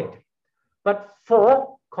 go ahead. But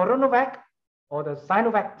for CoronaVac or the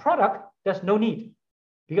Sinovac product, there's no need.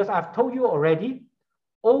 Because I've told you already,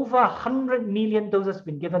 over 100 million doses have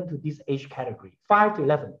been given to this age category, 5 to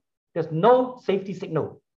 11. There's no safety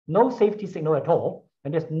signal, at all,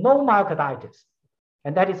 and there's no myocarditis.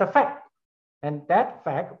 And that is a fact. And that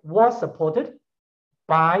fact was supported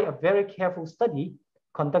by a very careful study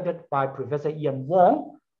conducted by Professor Ian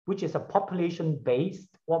Wong, which is a population-based,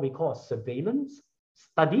 what we call a surveillance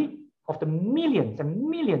study of the millions and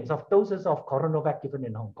millions of doses of CoronaVac given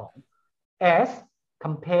in Hong Kong, as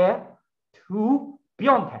compared to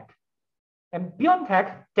BioNTech. And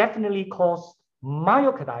BioNTech definitely caused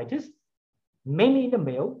myocarditis, mainly in the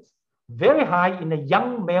males, very high in the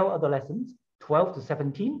young male adolescents, 12 to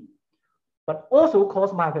 17, but also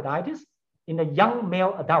caused myocarditis in the young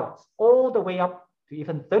male adults, all the way up to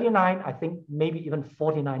even 39, I think maybe even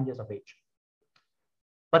 49 years of age.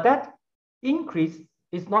 But that increase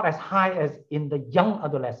is not as high as in the young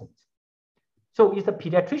adolescents. So it's the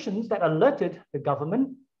pediatricians that alerted the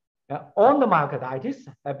government on the myocarditis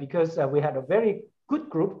because we had a very good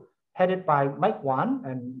group headed by Mike Wan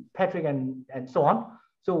and Patrick and so on.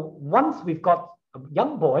 So once we've got a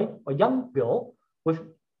young boy or young girl with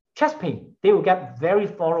chest pain, they will get very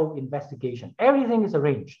thorough investigation. Everything is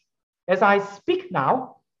arranged. As I speak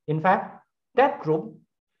now, in fact, that group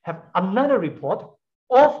have another report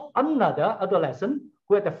of another adolescent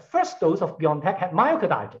who had the first dose of BioNTech had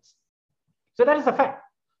myocarditis. So that is a fact.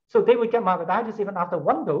 So they would get myocarditis even after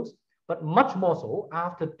one dose, but much more so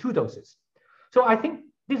after 2 doses. So I think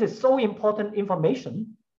this is so important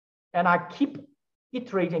information, and I keep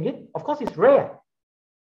iterating it. Of course, it's rare,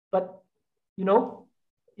 but you know,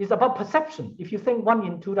 it's about perception. If you think 1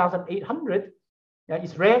 in 2,800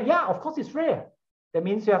 is rare, yeah, of course it's rare. That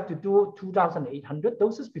means you have to do 2,800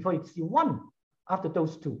 doses before you see 1 after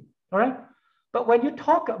those 2. All right. But when you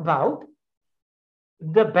talk about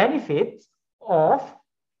the benefits of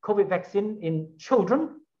COVID vaccine in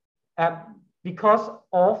children, because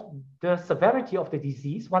of the severity of the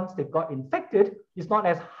disease, once they got infected, is not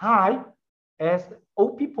as high as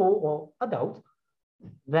old people or adults,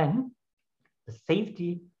 then the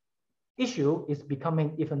safety issue is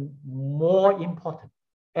becoming even more important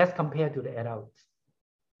as compared to the adults.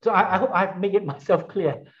 So I hope I've made it myself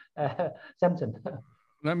clear, Samson.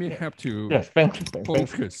 Let me have to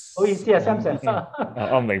focus. 好意思啊 ，Samson。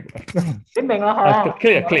我明，你明啦嗬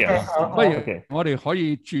 ？clear。不如我哋可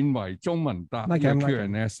以轉為中文答呢個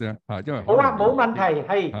Q&S 咧，因為好啊，冇問題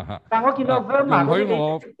係。但我見到 Verma 容許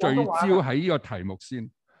我聚焦喺呢個題目先，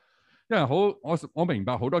因為我明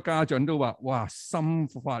白好多家長都話，哇，心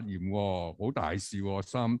發炎喎，好大事喎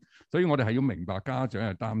心，所以我哋係要明白家長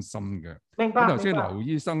係擔心嘅。明白。咁頭先劉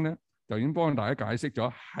醫生咧就已經幫大家解釋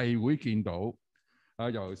咗，係會見到。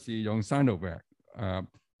尤其是用 Sinovac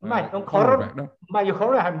唔係用 Corona 咧，唔係用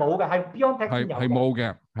Corona 係冇嘅，係 BioNTech 先有嘅。係冇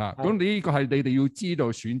嘅嚇。咁呢個係你哋要知道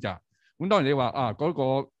選擇。咁當然你話嗰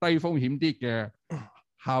個低風險啲嘅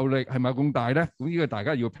效力係咪咁大咧？咁呢個大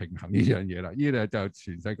家要平衡呢樣嘢啦。呢個就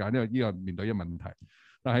全世界呢個面對嘅問題。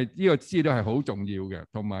但係呢個資料係好重要嘅，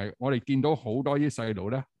同埋我哋見到好多啲細路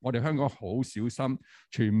咧，我哋香港好小心，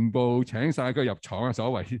全部請晒佢入廠嘅所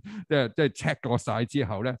謂，即係 check 過晒之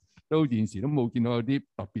後咧。都現時都冇見到有啲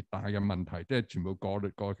特別大嘅問題，即係全部過期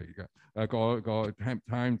嘅，個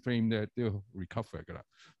time frame 咧都要 recover 㗎啦。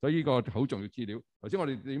所以呢個好重要資料。頭先我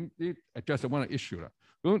哋點啲 address one issue 啦，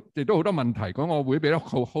咁亦都好多問題。咁我會俾咗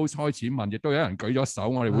host 開始問，亦都有人舉咗手，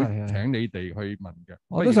我哋會請你哋去問嘅。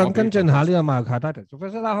我都想跟進下呢個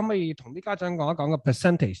myocarditis。Professor 可唔可以同啲家長講一講個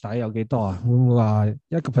percentage 底有幾多啊？會唔會話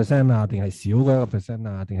1% 啊，定係少嘅1%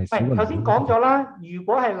 啊，定係少嘅？頭先講咗啦，如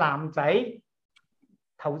果係男仔。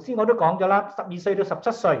頭先我都講咗啦，12歲到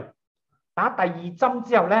17歲打第2針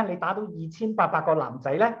之後咧，你打到2800個男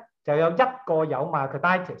仔咧，就有1個有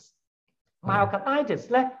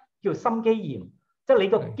myocarditis。myocarditis 咧叫心肌炎，即係你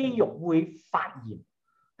個肌肉會發炎。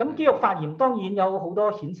咁肌肉發炎當然有好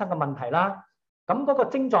多衍生嘅問題啦。咁嗰個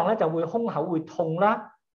症狀咧就會胸口會痛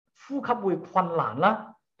啦，呼吸會困難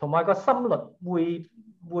啦，同埋個心率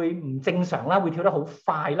會唔正常啦，會跳得好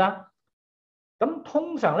快啦。咁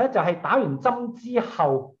通常咧就係打完針之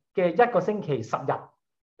後嘅1個星期10日，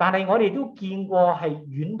但係我哋都見過係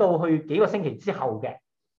遠到去幾個星期之後嘅。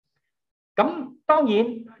咁當然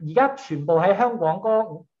而家全部喺香港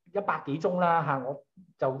嗰100幾宗啦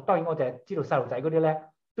嚇，當然我就係知道細路仔嗰啲咧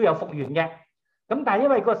都有復原嘅。咁但係因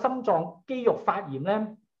為個心臟肌肉發炎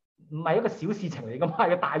咧，唔係一個小事情嚟噶嘛，係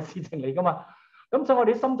個大事情嚟噶嘛。咁所以我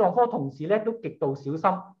哋心臟科同事咧都極度小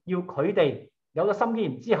心，要佢哋有咗心肌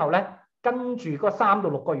炎之後咧，跟住嗰3到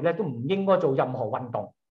6個月咧都唔應該做任何運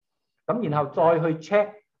動。咁然後再去 check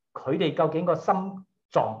佢哋究竟個心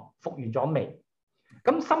臟復原咗未？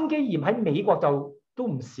咁心肌炎喺美國就都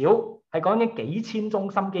唔少，係講緊幾千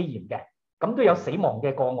宗心肌炎嘅，咁都有死亡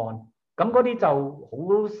嘅個案。咁嗰啲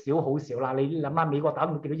就好少啦。你諗下美國打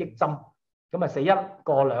到幾多億針，咁啊死1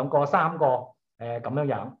個、2個、3個咁樣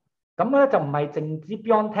樣。咁咧就唔係淨止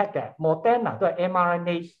BioNTech 嘅 ，Moderna 都係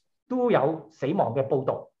mRNA 都有死亡嘅報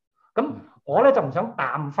導。咁我咧就唔想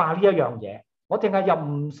淡化呢一樣嘢，我淨係又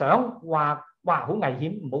唔想話哇好危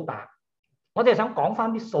險唔好打，我淨係想講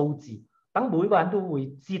翻啲數字，等每個人都會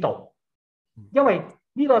知道。因為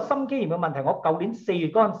呢個心肌炎嘅問題，我舊年4月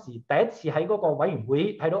嗰陣時第一次喺嗰個委員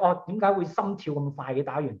會睇到，點解會心跳咁快嘅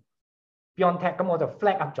打完 BioNTech，咁我就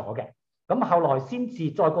flag up 咗嘅。咁後來先至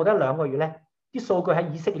再過得2個月咧。啲數據喺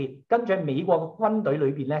以色列，跟住喺美國嘅軍隊裏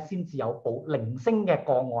邊咧，先至有零星嘅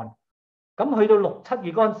個案。咁去到6、7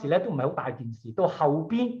月嗰陣時咧，都唔係好大件事。到後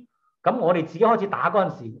邊，咁我哋自己開始打嗰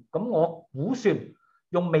陣時，咁我估算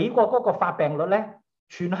用美國嗰個發病率咧，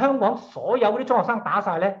全香港所有嗰啲中學生打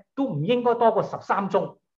晒咧，都唔應該多過13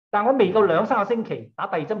宗。但我未夠2、3個星期打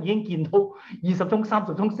第2針，已經見到20宗、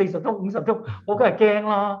30宗、40宗、50宗，我梗係驚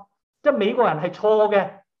啦。即係美國人係錯嘅，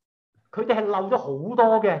佢哋係漏咗好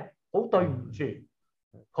多嘅。好對唔住，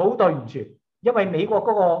好對唔住，因為美國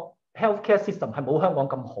嗰個 healthcare system 係冇香港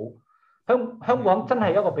咁好。香港真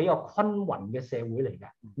係一個比較均勻嘅社會嚟嘅。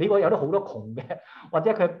美國有得好多窮嘅，或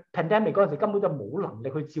者佢 pandemic 嗰陣時根本就冇能力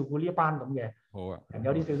去照顧呢一班咁嘅。好啊，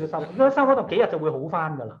有啲少少收，因為收嗰度幾日就會好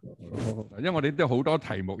翻㗎啦。因為我哋都有好多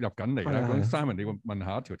題目入緊嚟啦。咁 Simon，你會問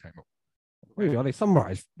下一條題目。不如我哋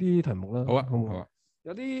summarize 啲題目啦。好啊，好啊。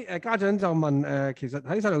有啲家長就問其實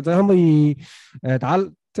喺細路仔可唔可以打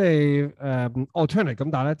即係alternate 咁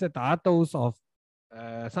打咧？即係打 dose of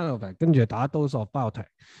Sinovac 跟住打 dose of BioNTech。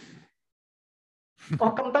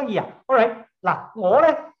哦，咁得意啊 ！Alright， 嗱，我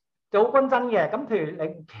咧就好均真嘅。咁譬如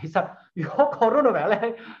你其實如果 Coronavirus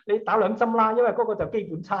咧，你打2針啦，因為嗰個就基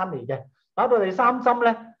本餐嚟嘅。打到第3針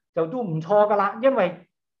咧就都唔錯㗎啦，因為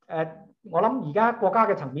我諗而家國家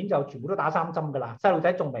嘅層面就全部都打3針㗎啦，細路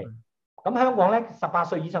仔仲未。咁香港咧18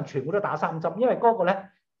歲以上全部都打3針，因為嗰個咧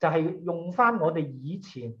就係用翻我哋以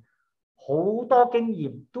前好多經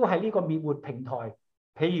驗，都係呢個滅活平台。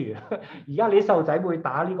譬如而家你啲細路仔會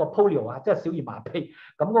打呢個 polio 啊，即係小兒麻痹，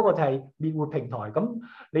咁嗰個就係滅活平台。咁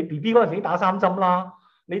你 BB 嗰陣時已經打3針啦，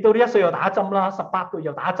你到你1歲又打針啦，18個月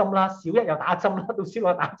又打針啦，小1又打針啦，到小6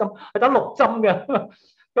又打針，係打6針嘅。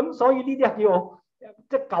咁所以呢啲係叫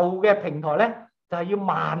即係舊嘅平台咧，就係要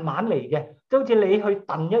慢慢嚟嘅，即係好似你去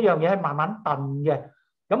燉一樣嘢係慢慢燉嘅。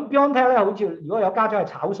咁 BioNTech 咧，好似如果有家長係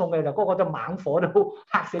炒餸嘅，就嗰個就猛火都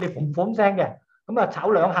嚇死你，嘭嘭聲嘅，咁啊炒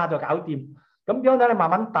2下就搞掂。咁 BioNTech 你慢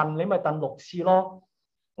慢燉，你咪燉6次咯。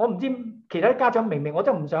我唔知其他家長明唔明，我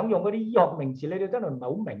真係唔想用嗰啲醫學名詞，你哋真係唔係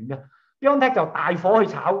好明嘅。BioNTech 就大火去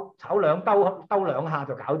炒2兜2下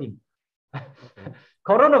就搞掂。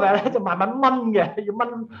Coronavirus 咧就慢慢炆嘅，要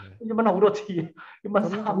炆好多次，要炆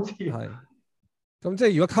3次。係。咁即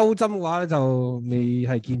係如果溝針嘅話咧，就未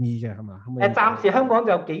係建議嘅，係嘛？暫時香港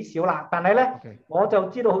就幾少啦，但係咧，我就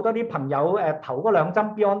知道好多啲朋友頭嗰2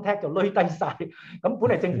針 BioNTech 就累低晒。咁本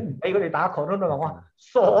嚟政府唔俾佢哋打 Corona，我話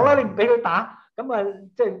傻啦，你唔俾佢打，咁啊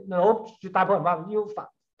即係我絕大部分人話要罰，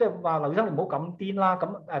即係話劉醫生你唔好咁癲啦。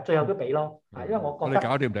咁最後都俾咯，因為我覺得你搞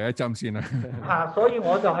掂第1針先啦。嚇，所以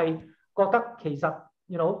我就係覺得其實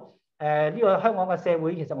呢個香港嘅社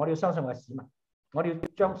會，其實我哋要相信我哋市民，我哋要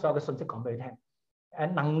將所有嘅信息講俾佢聽。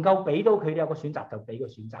能夠俾到佢哋有個選擇就俾個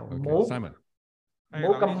選擇，唔好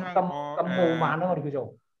咁傲慢啦。我哋叫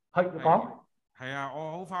做去講。係啊，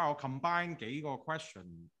我好快我 combine 幾個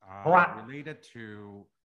question 好啊 related to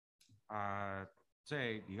即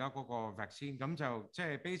係而家嗰個 vaccine， 咁就即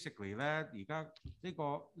係 basically 咧，而家呢個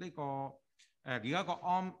而家個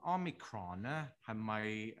Omicron 咧係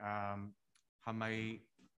咪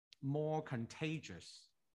more contagious？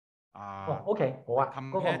 OK， 好啊。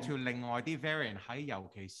Compared to 另外啲 variant 喺尤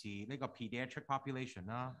其是呢個 pediatric population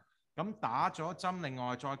啦，咁打咗針，另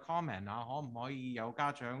外再 comment 下，可唔可以有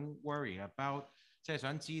家長 worry about， 即係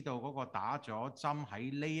想知道嗰個打咗針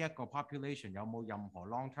喺呢一個 population 有冇任何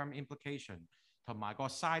long-term implication， 同埋個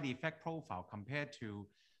side effect profile compared to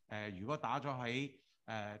如果打咗喺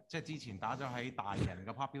即係之前打咗喺大人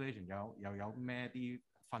嘅 population 又有咩啲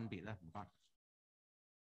分別咧？唔該。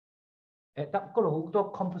嗰度好多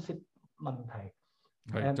composite 問題。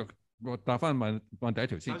係，我答翻問第一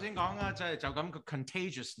條先。首先講啊，即係就咁個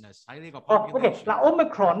contagiousness 喺呢個。OK， 嗱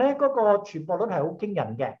Omicron 咧嗰個傳播率係好驚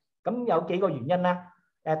人嘅。咁有幾個原因咧？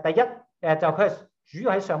第一就佢係主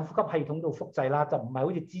要喺上呼吸系統度複製啦，就唔係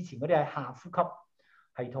好似之前嗰啲係下呼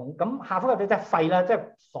吸系統。咁下呼吸即係肺啦，即係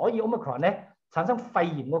所以 Omicron 咧產生肺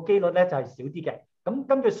炎個機率咧就係少啲嘅。咁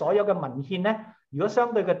根據所有嘅文獻咧，如果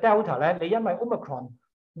相對嘅 Delta 咧，你因為 Omicron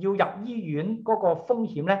要入醫院嗰個風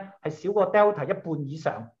險咧係少過 Delta 一半以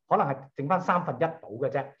上，可能係剩翻1/3到嘅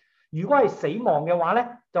啫。如果係死亡嘅話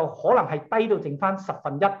咧，就可能係低到剩翻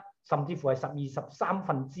1/10，甚至乎係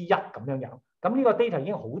13/1咁樣樣。咁呢個 data 已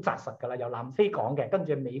經好紮實㗎啦，由南非講嘅，跟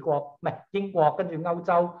住美國唔係英國，跟住歐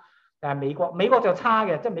洲，美國就差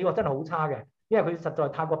嘅，即係美國真係好差嘅，因為佢實在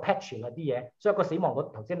太過 patchy 啦啲嘢，所以個死亡率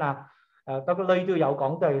頭先個類都有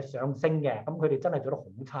講都係上升嘅，咁佢哋真係做得好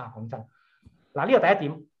差，講真。嗱呢個第一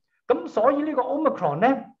點，咁所以呢個 Omicron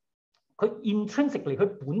咧，佢 intrinsically 佢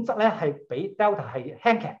本質咧係比 Delta 係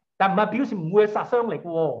輕嘅，但唔係表示唔會有殺傷力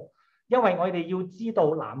喎，因為我哋要知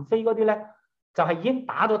道南非嗰啲咧就係已經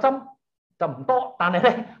打咗針。就唔多，但係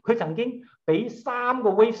咧，佢曾經俾3個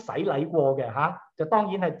wave 洗禮過嘅嚇，就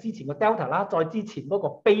當然係之前個 Delta 啦，再之前嗰個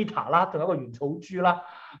Beta 啦，仲有個原草株啦，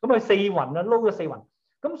咁佢4雲啊，撈咗4雲，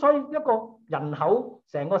咁所以一個人口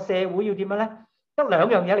成個社會要點樣咧？得2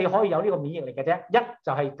樣嘢你可以有呢個免疫力嘅啫，一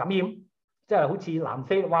就係感染，即係好似南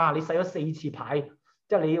非，哇！你洗咗4次牌，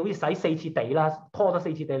即係你好似洗4次地啦，拖咗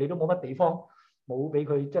4次地，你都冇乜地方冇俾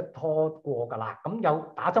佢即係拖過㗎啦。咁有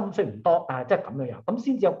打針雖然唔多，但係即係咁樣樣，咁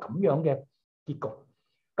先至有咁樣嘅結局。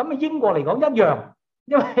咁英國嚟講一樣，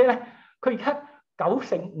因為咧佢而家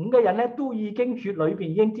95%嘅人咧都已經血裏邊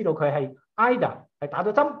已經知道佢係 either 係打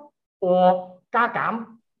咗針，或加減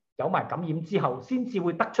有埋感染之後，先至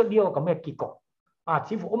會得出呢個咁嘅結局。啊，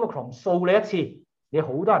似乎 Omicron 掃你一次，你好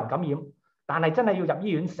多人感染，但係真係要入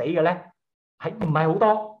醫院死嘅咧係唔係好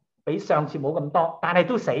多，比上次冇咁多，但係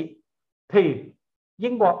都死。譬如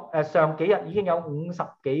英國上幾日已經有50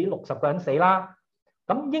幾60個人死啦。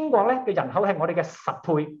咁英國咧嘅人口係我哋嘅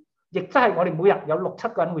10倍，亦即係我哋每日有6、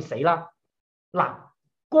7個人會死啦。嗱，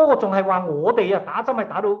嗰個仲係話我哋啊打針係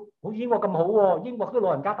打到好似英國咁好喎，英國啲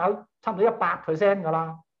老人家打差唔多100% 㗎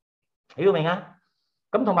啦，你要明啊？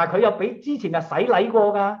咁同埋佢又比之前啊洗禮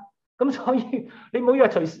過㗎，咁所以你每日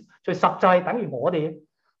除10就係等於我哋。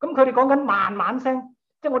咁佢哋講緊慢慢聲，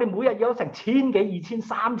即係我哋每日有成1000幾、2000、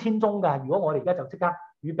3000宗㗎。如果我哋而家就即刻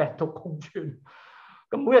與病毒共存，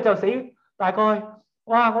咁每日就死大概。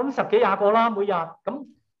哇！我諗10幾20個啦，每日咁，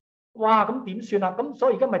哇咁點算啊？咁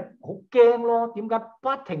所以而家咪好驚咯。點解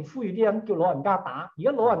不停呼籲啲人叫老人家打？而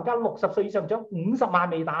家老人家60歲以上仲有50萬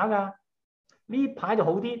未打㗎。呢排就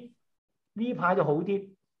好啲，呢排就好啲。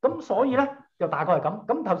咁所以咧就大概係咁。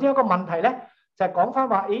咁頭先有個問題咧就係講翻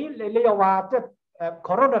話，咦你又話即係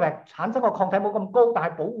coronavirus 產生個抗體冇咁高，但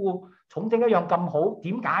係保護重症一樣咁好，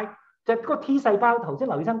點解？就係個 T 細胞頭先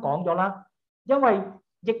劉醫生講咗啦，因為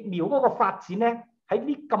疫苗嗰個發展咧。喺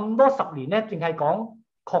呢咁多10年咧，淨係講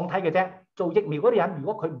抗體嘅啫。做疫苗嗰啲人，如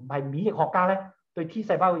果佢唔係免疫學家咧，對 T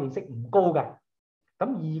細胞嘅認識唔高嘅。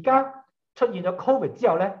咁而家出現咗 COVID 之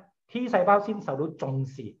後咧 ，T 細胞先受到重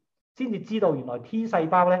視，先至知道原來 T 細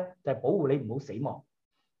胞咧就係保護你唔好死亡，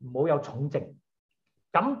唔好有重症。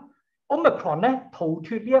咁 Omicron 咧逃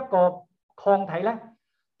脫呢一個抗體咧，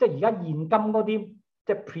即係而家現今嗰啲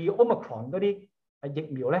即係 pre-Omicron 嗰啲疫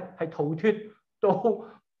苗咧，係逃脫到。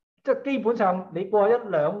即係基本上你過1、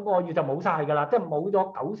2個月就冇晒㗎啦，即係冇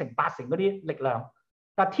咗90%、80%嗰啲力量。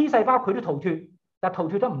但 T 細胞佢都逃脫，但逃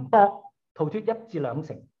脫得唔多，逃脫1至2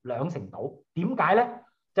成、2成到。點解咧？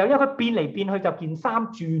就因為佢變嚟變去就件衫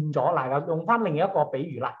轉咗。嗱，用翻另一個比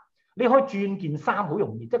喻啦，你可以轉件衫好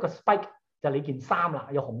容易，即係個 spike 就係你件衫啦，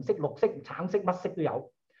有紅色、綠色、橙色乜色都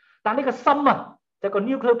有。但呢個心啊，就個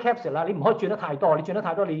nuclear capsid 啦，你唔可以轉得太多，你轉得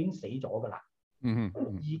太多你已經死咗㗎啦。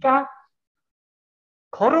而家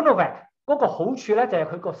Coronavirus 嗰個好處咧就係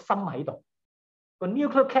佢個心喺度，個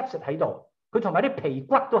nuclear capsid 喺度，佢同埋啲皮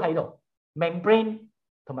骨都喺度 ，membrane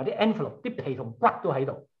同埋啲 envelope 啲皮同骨都喺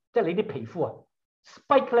度，即係你啲皮膚啊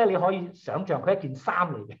 ，spike 咧你可以想象佢一件衫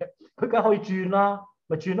嚟嘅，佢梗係可以轉啦，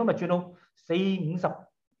咪轉咯，咪轉到40、50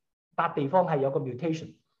笪地方係有個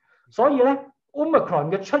mutation， 所以咧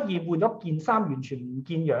Omicron 嘅出現換咗件衫完全唔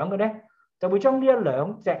見樣嘅咧，就會將呢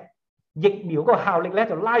2隻疫苗嗰個效力咧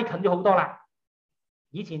就拉近咗好多啦。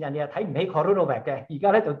以前人哋係睇唔起 coronavirus 嘅，而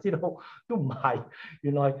家咧就知道都唔係，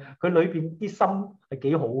原來佢裏邊啲心係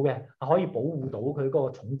幾好嘅，可以保護到佢嗰個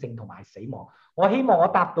重症同埋死亡。我希望我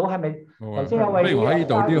答到係咪頭先有位？不如我喺呢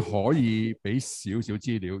度都可以俾少少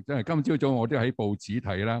資料，因為今朝早我都喺報紙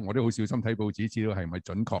睇啦，我都好小心睇報紙資料係咪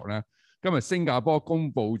準確咧。今日新加坡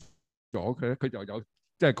公布咗佢就有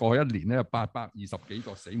即係過去1年咧820幾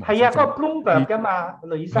個死亡。係啊，嗰個 Bloomberg 㗎嘛，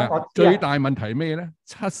雷醫生我知。最大問題咩咧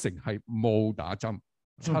？70%係冇打針。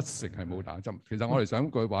70%係冇打針。其實我哋想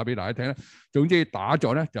句話俾大家聽咧，總之打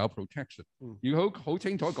咗咧就有 protection。如果好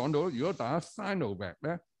清楚講到，如果打 Sinovac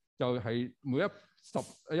咧，就係每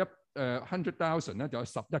100,000咧就有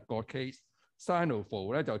11個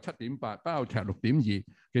case。Sinovac 咧就7.8， BioNTech 6.2。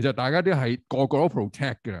其實大家都係個個都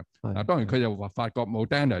protect 嘅。嗱，當然佢就話法國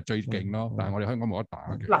Moderna 最勁咯，但係我哋香港冇得打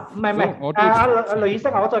嘅。嗱，唔係，雷醫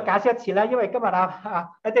生啊，我再解釋一次咧，因為今日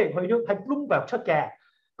即係佢都係 Bloomberg 出嘅。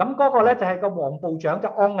咁嗰個咧就係個黃部長就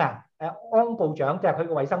安部長，就係佢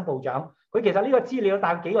個衛生部長。佢其實呢個資料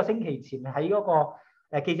大概幾個星期前喺嗰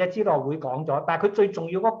個記者招待會講咗，但係佢最重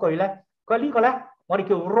要嗰句咧，佢話呢個咧我哋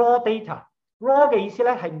叫 raw data。raw 嘅意思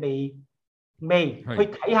咧係未去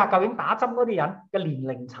睇下究竟打針嗰啲人嘅年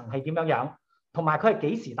齡層係點樣樣，同埋佢係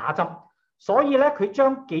幾時打針。所以咧佢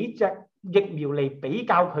將幾隻疫苗嚟比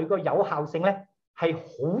較佢個有效性咧係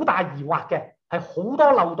好大疑惑嘅，係好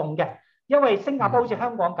多漏洞嘅。因為新加坡好似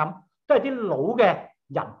香港咁，都係啲老嘅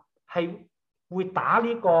人係會打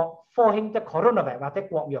呢個科興即係 Coronavac 或者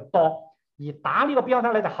國藥多，而打呢個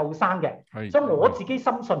BioNTech 咧就後生嘅。所以我自己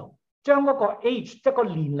深信，將嗰個 age 即係個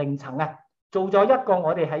年齡層啊，做咗一個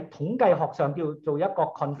我哋喺統計學上叫做一個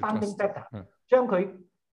confounding factor，將佢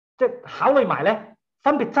即係考慮埋咧，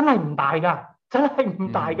分別真係唔大㗎，真係唔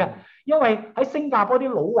大㗎。因為喺新加坡啲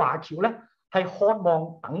老華僑咧係渴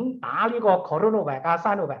望等打呢個 Coronavac 啊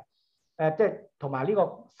Sinovac。即係同埋呢個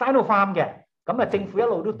Sinopharm 嘅，咁啊政府一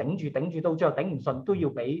路都頂住，到最後頂唔順都要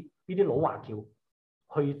俾呢啲老華僑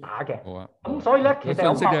去打嘅。好啊。咁所以咧，其實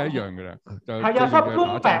有分析係一樣嘅啦。係啊，所以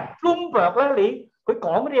Bloomberg 咧，佢講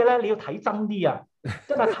嗰啲嘢咧，你要睇真啲啊，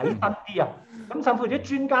真係睇真啲啊。咁甚至乎啲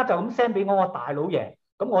專家就咁 send 俾我個大佬爺，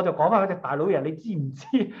咁我就講翻嗰隻大佬爺，你知唔知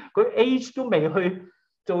佢 age 都未去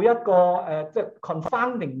做一個即係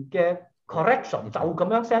confounding 嘅 correction， 就咁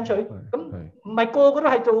樣 send 出去。咁唔係個個都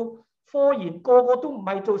係做科研，個個都唔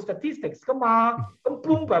係做 statistics 噶嘛，咁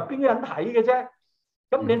Bloomberg 邊個人睇嘅啫？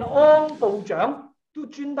咁連安部長都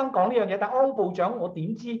專登講呢樣嘢，但安部長我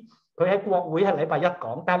點知佢喺國會係禮拜一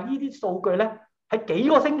講，但係呢啲數據咧係幾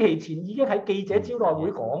個星期前已經喺記者招待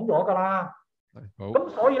會講咗㗎啦。好，咁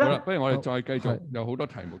所以咧，不如我哋再繼續，有好多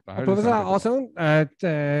題目。本身我想即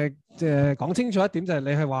係講清楚一點，就係你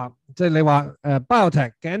係話，即係你話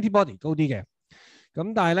BioNTech 嘅 antibody 高啲嘅。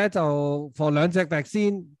咁但係咧就 for 兩隻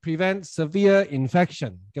vaccine prevent severe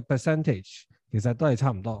infection 嘅 percentage 其實都係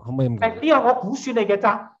差唔多，可唔可以咁講？呢個我估算你嘅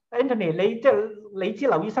咋 ，Anthony， 你知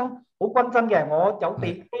劉醫生好均真嘅，我有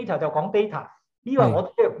data 就講 data， 呢個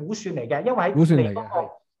我即係估算嚟嘅，因為喺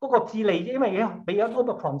嗰個智利，因為俾咗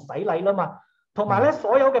Omicron 洗禮啦嘛，同埋咧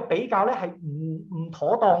所有嘅比較咧係唔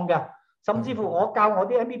妥當嘅，甚至乎我教我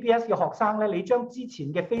啲 MBBS 嘅學生咧，你將之前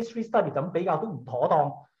嘅 Phase 3 study 咁比較都唔妥當。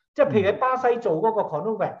即係譬如喺巴西做嗰個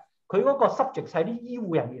Coronavac， 佢嗰個 subject 係啲醫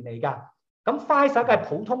護人員嚟㗎，咁 Pfizer 係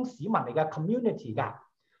普通市民嚟㗎 ，community 㗎，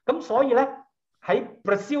咁所以咧喺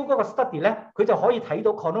Brazil 嗰個 study 咧，佢就可以睇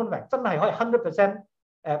到 Coronavac 真係可以 100%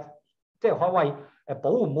 即係可謂保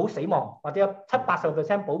護唔好死亡，或者有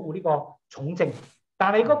70-80% 保護呢個重症，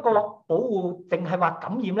但係嗰個保護淨係話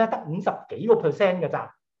感染咧得50幾個%㗎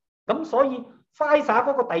咋，咁所以 Pfizer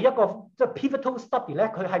嗰個第一個即係 pivotal study 咧，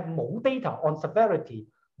佢係冇 data on severity。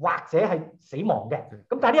或者係死亡嘅，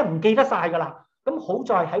咁但係啲人唔記得晒㗎啦。咁好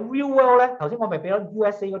在喺 real world 咧，頭先我咪俾咗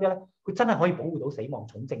USA 嗰啲咧，佢真係可以保護到死亡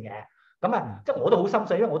重症嘅。咁啊，即係我都好心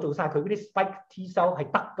水，因為我做晒佢嗰啲 spike T cell 係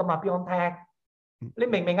得㗎嘛 BioNTech， 你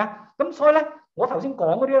明唔明啊？咁所以咧，我頭先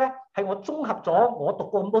講嗰啲咧係我綜合咗我讀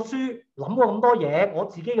過咁多書，諗過咁多嘢，我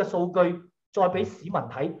自己嘅數據再俾市民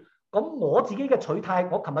睇。咁我自己嘅取態，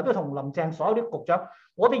我琴日都同林鄭所有啲局長，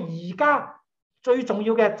我哋而家。最重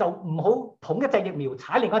要嘅就唔好捧一隻疫苗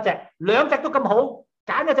踩另一隻，兩隻都咁好，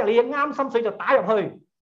揀一隻你啱心水就打入去，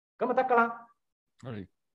咁就得㗎啦。係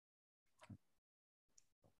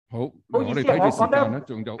好，唔好意思，我講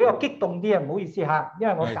得比較激動啲啊，唔好意思嚇，因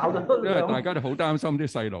為我搞到因為大家都好擔心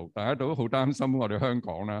啲細路，大家都好擔心我哋香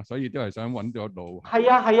港啦，所以都係想揾咗路。係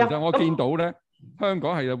啊係啊，其實我見到咧，香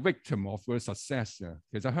港係有 victim of the success 啊，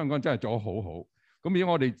其實香港真係做得好好。咁如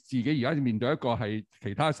果我哋自己而家面對一個係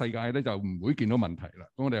其他世界咧，就唔會見到問題啦。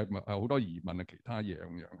咁我哋係好多疑問啊，其他嘢咁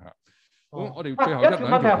樣嚇。咁我哋最後一條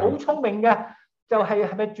問題係好聰明嘅，就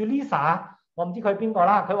係咪 Julissa？ 我唔知佢係邊個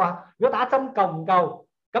啦。佢話：如果打針夠唔夠？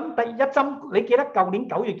咁第一針你記得舊年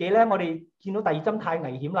9月幾咧？我哋見到第二針太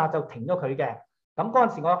危險啦，就停咗佢嘅。咁嗰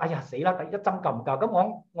陣時我哎呀死啦！第一針夠唔夠？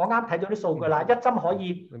咁我啱睇咗啲數據啦，一針可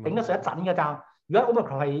以頂得上一陣嘅咋。如果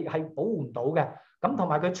Omicron 係保護唔到嘅。咁同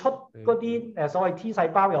埋佢出嗰啲所謂 T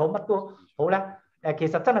細胞又好乜都好咧，其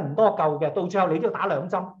實真係唔多夠嘅。到最後你都要打2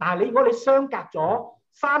針，但係如果你相隔咗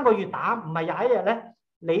3個月打，唔係21日咧，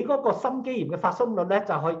你嗰個心肌炎嘅發生率咧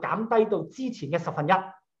就可以減低到之前嘅1/10。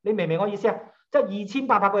你明唔明我意思啊？即係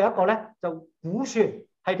2800個有一個咧，就估算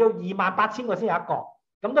係到28000個先有一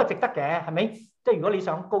個，咁都係值得嘅，係咪？即係如果你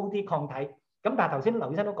想高啲抗體，咁但係頭先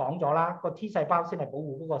劉醫生都講咗啦，個 T 細胞先係保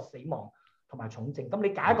護嗰個死亡同埋重症，咁你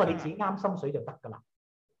揀一個你自己啱心水就得㗎啦。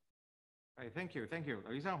thank you，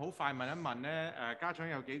劉醫生，好快問一問咧，家長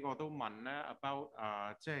有幾個都問咧 about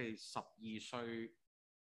即係12歲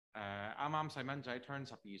啱啱細蚊仔 turn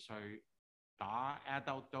 12歲打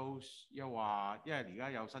adult dose， 又話因為而家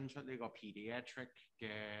有新出呢個 Pediatric 嘅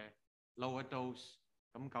lower dose，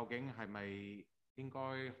 咁究竟係咪應該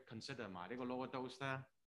consider 埋呢個 lower dose 咧？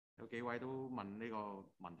有幾位都問呢個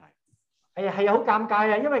問題。係好尷尬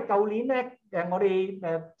啊！因為舊年咧我哋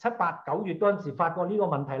7、8、9月嗰陣時發過呢個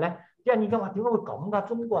問題咧，啲人已經話點解會咁㗎？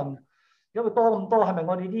中國人因為多咁多，係咪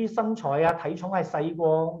我哋啲身材啊體重係細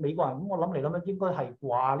過美國人？咁我諗嚟諗去應該係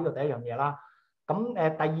啩，呢個第一樣嘢啦。咁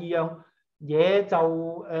第二樣嘢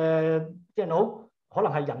就即係可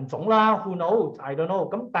能係人種啦 ，who knows，I don't know。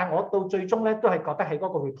咁但係我到最終咧都係覺得係嗰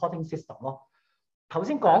個 reporting system 咯。頭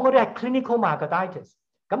先講嗰啲係 clinical myocarditis，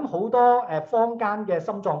 咁好多坊間嘅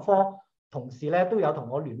心臟科同事咧都有同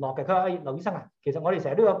我聯絡嘅。佢話：劉醫生啊，其實我哋成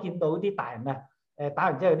日都有見到啲大人啊，打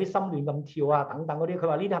完之後有啲心亂咁跳啊等等嗰啲。佢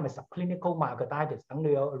話呢啲係咪 subclinical myocarditis？ 等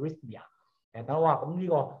你有 arrhythmia。等我話咁呢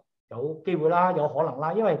個有機會啦，有可能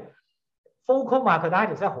啦，因為 focal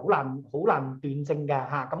myocarditis 真係好難斷症嘅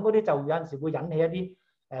嚇。咁嗰啲就有陣時會引起一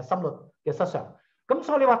啲心律嘅失常。咁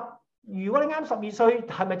所以你話如果你啱12歲，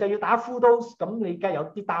係咪就要打 full dose？ 咁你梗係有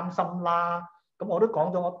啲擔心啦。咁我都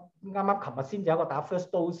講咗，我啱啱琴日先至有一個打 first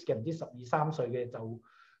dose 嘅，唔知12、13歲嘅，就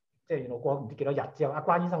即係原來過唔知幾多日之後，阿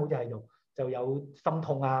關醫生好似喺度就有心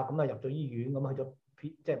痛啊，咁啊入咗醫院，咁去咗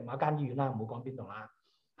即係某一間醫院啦，唔好講邊度啦，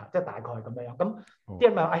即係大概咁樣。咁啲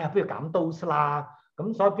人咪哎呀，不如減 dose 啦。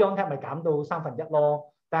咁所以 BioNTech 咪減到1/3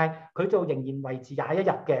咯。但係佢就仍然維持21日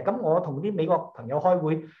嘅。咁我同啲美國朋友開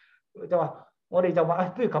會就話，我哋就話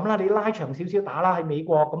不如咁啦，你拉長少少打啦，喺美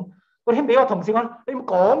國咁。我啲美國同事講：你唔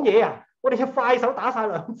講嘢啊！我哋要快手打晒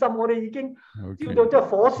2針，我哋已經叫做即係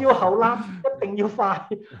火燒後欄，一定要快，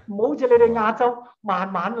唔好似你哋亞洲慢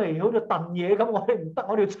慢嚟，好似燉嘢咁。我哋唔得，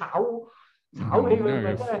我哋要炒起佢，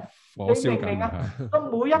咪真係火燒緊啊！咁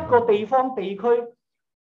每一個地方地區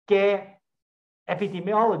嘅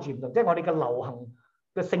epidemiology 唔同，即係我哋嘅流行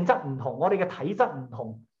嘅性質唔同，我哋嘅體質唔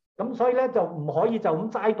同，咁所以咧就唔可以就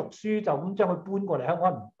咁齋讀書就咁將佢搬過嚟香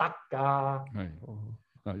港，唔得㗎。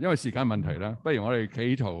係因為時間問題啦，不如我哋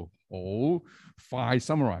企圖好快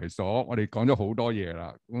summarize 咗，我哋講咗好多嘢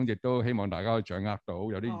啦，咁亦都希望大家可以掌握到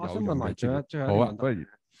有啲有用嘅資料。好啊，不如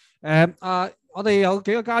我哋有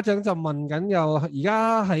幾個家長就問緊，又而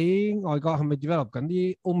家喺外國係咪 develop 緊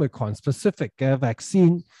啲 Omicron specific 嘅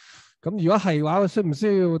vaccine？ 咁如果係嘅話，需唔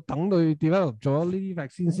需要等到 develop 咗呢啲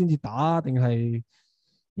vaccine 先至打，定係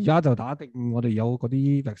而家就打？定我哋有嗰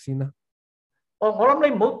啲 vaccine 咧？我諗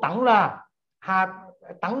你唔好等啦，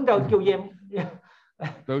等就叫嘢。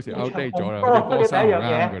到時 outdate 咗啦，啲波衫唔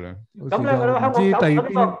啱㗎啦。咁咧，我香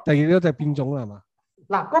港第二隻變種啦，係嘛？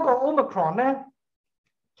嗱，嗰個 Omicron 咧，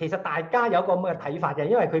其實大家有個咁嘅睇法嘅，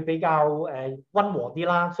因為佢比較溫和啲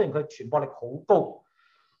啦，雖然佢傳播力好高。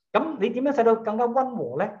咁你點樣使到更加溫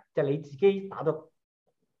和咧？就你自己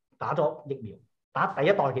打咗疫苗，打第一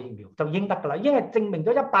代嘅疫苗就已經得㗎啦，已經係證明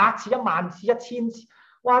咗100次、10000次、1000次，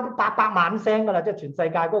哇，都800萬聲㗎啦，即係全世界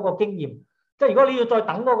嗰個經驗。即係如果你要再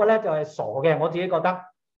等嗰個咧，就係傻嘅。我自己覺得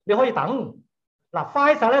你可以等。嗱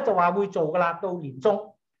，Pfizer 咧就話會做㗎啦，到年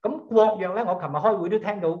中。咁國藥咧，我琴日開會都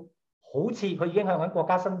聽到，好似佢已經向緊國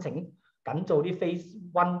家申請緊做啲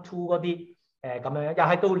Phase 1、2嗰啲咁樣，又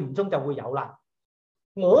係到年中就會有啦。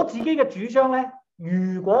我自己嘅主張咧，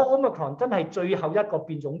如果 Omicron 真係最後一個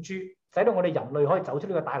變種株，使到我哋人類可以走出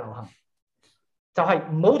呢個大流行，就係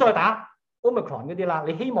唔好再打 Omicron 嗰啲啦。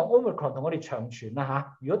你希望 Omicron 同我哋長存啊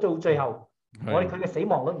嚇！如果到最後，佢嘅死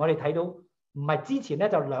亡率，我哋睇到唔係之前咧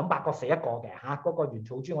就200個死一個嘅嚇，嗰個原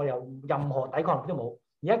草株我哋有任何抵抗力都冇。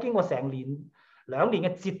而家經過成年2年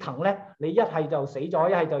嘅折騰咧，你一係就死咗，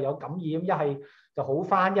一係就有感染，一係就好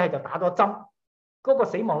翻，一係就打咗針。嗰個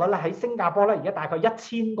死亡率咧喺新加坡咧，而家大概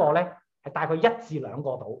1000個咧係大概1至2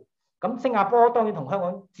個度。咁新加坡當然同香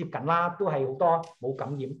港接近啦，都係好多冇感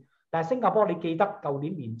染。但係新加坡你記得舊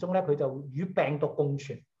年年中咧，佢就與病毒共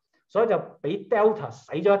存，所以就俾 Delta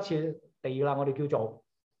洗咗一次地啦，我哋叫做。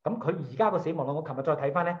咁佢而家個死亡率，我琴日再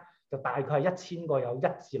睇翻咧，就大概係1000個有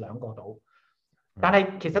1至2個度。但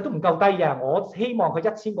係其實都唔夠低嘅，我希望佢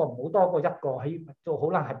1000個唔好多過一個，起做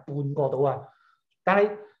可能係半個度啊。但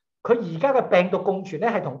係佢而家嘅病毒共存咧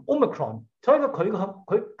係同 Omicron， 所以佢琴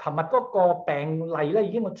日嗰個病例咧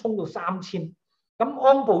已經衝到3000。咁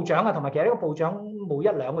安部長啊同埋其實呢個部長冇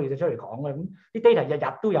1-2個月就出嚟講嘅，咁啲 data 日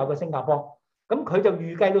日都有嘅新加坡。咁佢就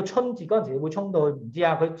預計到春節嗰陣時會衝到去唔知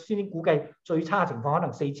啊，佢先估計最差嘅情況可能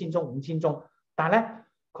4000宗、5000宗，但係咧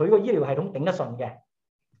佢個醫療系統頂得順嘅，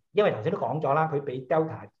因為頭先都講咗啦，佢比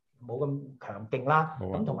Delta 冇咁強勁啦，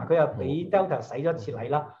咁同埋佢又比 Delta 洗咗一次禮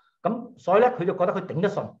啦，咁所以咧佢就覺得佢頂得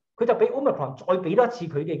順，佢就比 Omicron 再俾多一次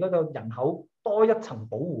佢哋嗰個人口多一層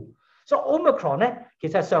保護，所以 Omicron 咧其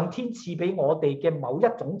實係上天賜俾我哋嘅某一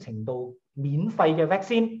種程度免費嘅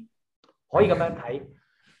vaccine， 可以咁樣睇。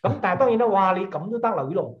咁但係當然啦，哇！你咁都得，劉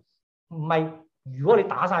宇龍唔係，如果你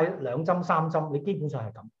打晒2針3針，你基本上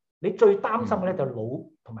係咁。你最擔心嘅咧就老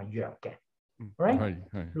同埋弱嘅 ，right？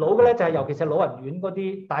 老嘅咧就係尤其是老人院嗰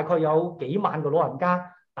啲，大概有幾萬個老人家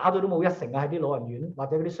打到都冇1成啊，喺啲老人院或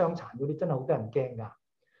者嗰啲傷殘嗰啲，真係好多人驚㗎。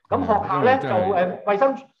咁學校咧就衞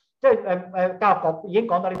生即係教育局已經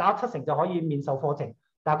講到，你打7成就可以面授課程，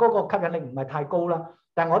但係嗰個吸引力唔係太高啦。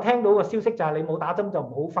但係我聽到個消息就係你冇打針就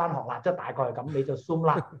唔好返學啦，即係大概係咁，你就 Zoom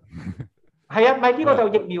啦。係啊，咪呢個就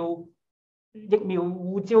疫苗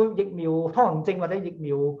護照、疫苗通行證或者疫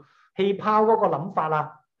苗氣泡嗰個諗法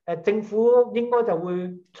啦。政府應該就會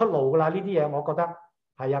出爐㗎啦，呢啲嘢我覺得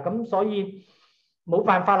係啊，咁所以冇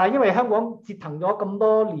辦法啦，因為香港折騰咗咁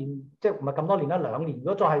多年，即係唔係咁多年啦，2年，如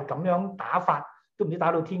果再係咁樣打法，都唔知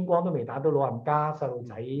打到天光都未打到老人家、細路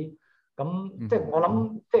仔。咁即係我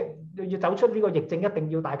諗，即係要走出呢個疫症，一定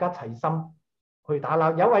要大家齊心去打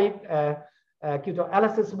啦。有一位叫做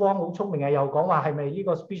Adolescent Wong 好聰明嘅，又講話係咪呢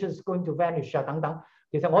個 species going to vanish 啊等等。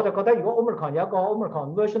其實我就覺得，如果 Omicron 有一個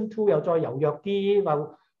Omicron version 2又再柔弱啲，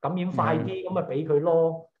又感染快啲，咁咪俾佢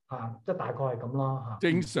咯嚇，即係大概係咁咯嚇。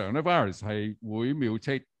正常咧 virus 係會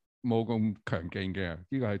mutate冇咁強勁嘅，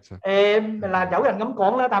呢個係嗱有人咁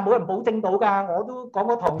講啦，但係冇人保證到㗎。我都講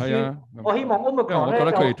過堂書，我希望 Omicron 咧就，我覺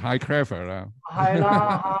得佢哋太 clever 啦。係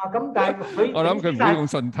啦嚇，咁但係佢我諗佢唔會用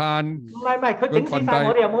順攤。唔係，佢整死曬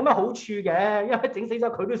我哋又冇乜好處嘅，因為整死咗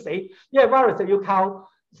佢都死，因為 virus 就要靠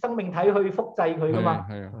生命體去複製佢㗎嘛。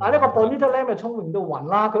但係呢個 Bonita Lam 就聰明到暈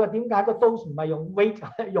啦，佢話點解個 dose 唔係用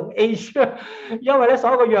weight 用 age？ 因為咧所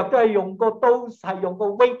有嘅藥都係用個 dose 係用個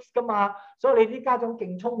weight 㗎嘛，所以你啲家長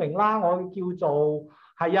勁聰明啦，我叫做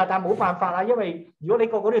係啊，但係冇辦法啦，因為如果你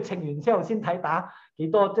個個都要稱完之後先睇打幾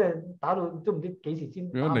多，即係打到都唔知幾時先。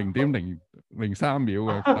如果0.003秒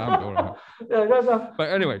嘅打唔到啦。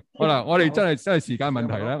But anyway， 好啦，我哋真係時間問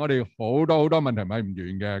題咧，我哋好多問題問唔完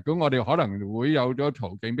嘅，咁我哋可能會有咗途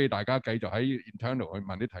徑俾大家繼續喺 internal 去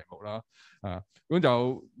問啲題目啦。咁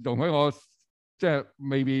就容許我即係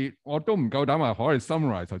maybe 我都唔夠膽話可以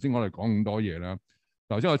summarize 頭先我哋講咁多嘢啦。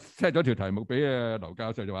頭先我 set 咗條題目俾劉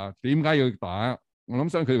教授就話點解要打？我諗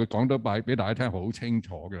相信佢會講到俾大家聽好清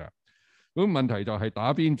楚嘅啦。咁問題就係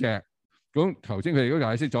打邊隻？咁頭先佢哋都解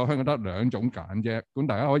釋咗，香港得2種揀啫。咁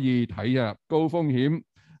大家可以睇啊，高風險、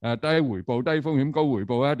低回報、低風險、高回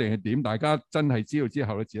報啊，定係點？大家真係知道之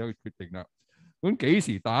後咧，自己去決定啦。咁幾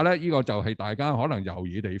時打咧？呢個就係大家可能猶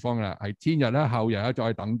豫嘅地方啦。係天日咧、後日咧，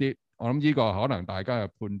再等啲。我諗呢個可能大家嘅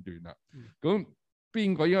判斷啦。咁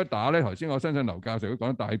邊個應該打咧？頭先我相信劉教授都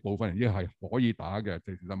講，大部分人應該係可以打嘅，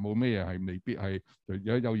其實冇咩嘢係未必係。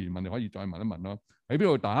有疑問你可以再問一問咯。喺邊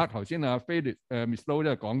度打？頭先阿Miss Lau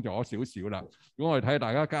咧講咗少少啦。如果我哋睇下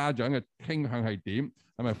大家家長嘅傾向係點，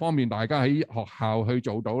係咪方便大家喺學校去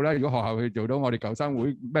做到咧？如果學校去做到，我哋舊生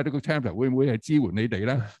會 Medical Chamber 會唔會係支援你哋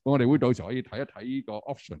咧？咁我哋會到時可以睇一睇呢個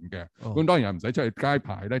option 嘅。咁當然唔使出去街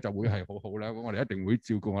排咧，就會係好好啦。咁我哋一定會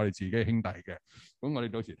照顧我哋自己兄弟嘅。咁我哋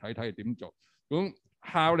到時睇睇點做。咁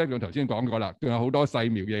how 咧，我頭先講過啦，仲有好多細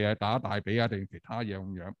苗嘅嘢，打大髀啊，定其他嘢咁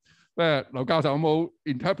樣。劉教授有冇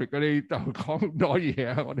interpret 嗰啲就講咁多嘢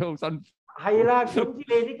啊？我都好辛苦。係啦，總之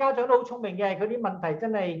你啲家長都好聰明嘅，佢啲問題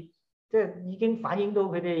真係即係已經反映到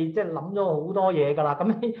佢哋即係諗咗好多嘢㗎啦。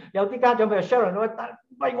咁有啲家長譬如 Sharon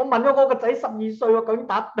喂，我問咗我個仔12歲喎，究竟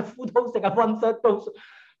打 full dose 定係 one third dose？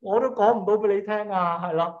 我都講唔到俾你聽啊，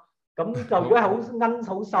係咯。咁就如果係好奀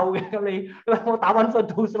好瘦嘅，咁你我打 one third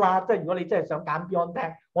dose 啦。即係如果你真係想揀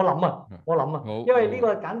BioNTech，我諗啊，因為呢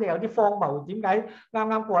個簡直有啲荒謬。點解啱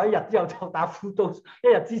啱過一日之後就打 full dose， 一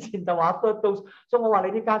日之前就話 third dose？ 所以我話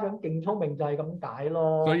你啲家長勁聰明就係咁解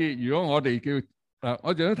咯。所以如果我哋叫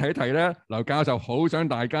我仲想提一提咧，劉教授好想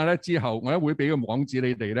大家咧之後，我一會俾個網址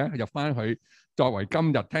你哋咧入翻去，作為今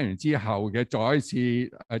日聽完之後嘅再一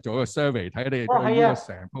次做一個 survey， 睇下你哋對呢個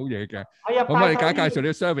成鋪嘢嘅。咁我哋介紹呢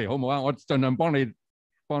個 survey 好唔好啊？我盡量幫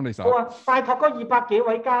你手。好啊，拜託嗰200幾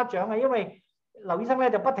位家長啊，因為劉醫生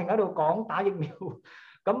咧就不停喺度講打疫苗。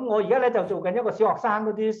咁我而家咧就做緊一個小學生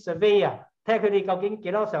嗰啲 survey 啊，睇下佢哋究竟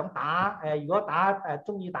幾多想打。如果打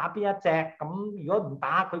中意打邊一隻？咁如果唔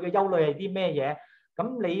打，佢嘅憂慮係啲咩嘢？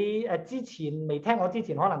咁你之前未聽我之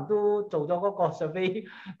前，可能都做咗嗰個 survey，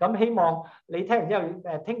咁希望你聽完之後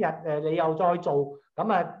聽日你又再做，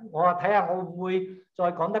咁我睇下我會唔會再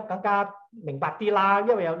講得更加明白啲啦，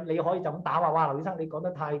因為你可以就咁打話，哇，劉醫生你講得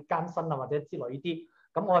太艱辛啦，或者之類呢啲，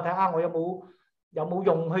咁我睇下我有冇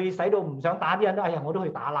用去使到唔想打啲人都，哎呀我都去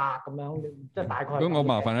打啦咁樣，即係大概。咁我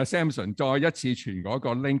麻煩阿 Samson 再一次傳嗰個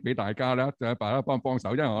link 俾大家咧，就大家幫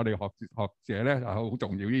手，因為我哋學者咧好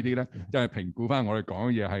重要呢啲咧，即係評估翻我哋講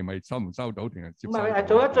嘅嘢係咪收唔收到定係接受。唔係，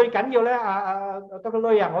做得最緊要咧，得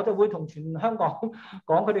個女啊，我就會同全香港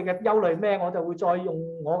講佢哋嘅憂慮咩，我就會再用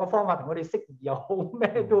我嘅方法同佢哋釋疑又好咩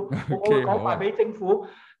都，我會講埋俾政府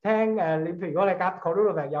聽。你譬如如果你夾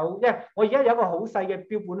Coronavirus 有，因為我而家有一個好細嘅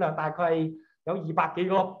標本量，大概係有200幾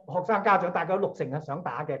個學生家長，大概有60%係想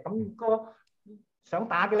打嘅，咁個想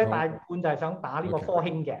打嘅咧，大半就係想打呢個科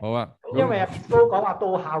興嘅。好啊，因為都講話到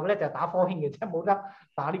校嘅咧就係打科興嘅，即係冇得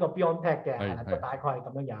打呢個 BioNTech 嘅，就大概係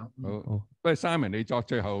咁樣樣。好，不如 Simon 你作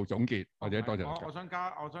最後總結，或者多謝。我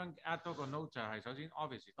想 add 多個 note 就係首先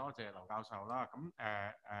obviously 多謝劉教授啦。咁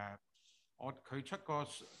佢出個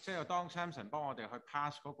即係當 Samson 幫我哋去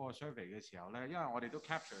pass 嗰個 survey 嘅時候咧，因為我哋都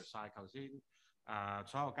capture 晒頭先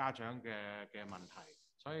所有家長嘅問題，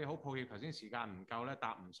所以好抱歉頭先時間唔夠咧，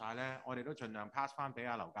答唔晒咧，我哋都盡量 pass 翻俾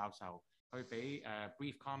阿劉教授去俾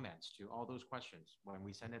brief comments to all those questions when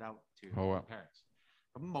we send it out to parents。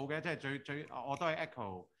咁冇嘅，即係最我都係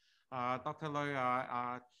echo Dr.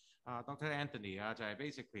 Lau Dr. Anthony 就係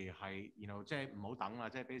basically 係即係唔好等啦，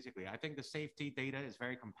即係 basically I think the safety data is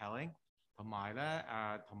very compelling， 同埋咧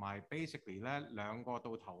同埋 basically 咧兩個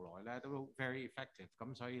到頭來咧都 very effective，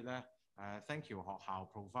 咁所以咧thank you 學校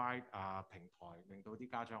provide 平台，令到啲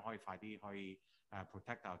家長可以快啲可以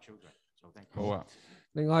protect our children。好啊。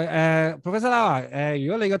另外Professor Lau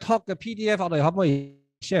如果你個 talk 嘅 PDF 我哋可唔可以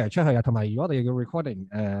share 出去啊？同埋如果我哋要 recording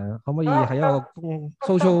可唔可以喺一個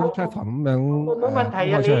social platform 咁樣冇問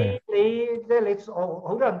題啊！你即係你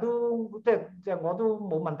好多人都即係我都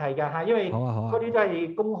冇問題㗎嚇，因為嗰啲都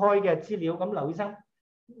係公開嘅資料。咁劉醫生，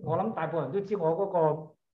我諗大部分人都知我嗰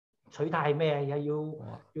個取態係咩，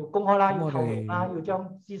要公開啦，要透明啦，要將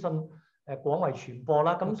資訊廣為傳播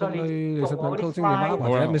啦。咁所以你用我啲 slide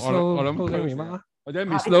或者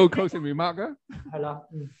Miss Lau closing remark 啊，係啦，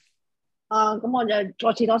咁我就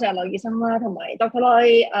再次多謝劉醫生啦，同埋 Dr.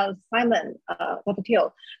 Lau、Simon、Dr.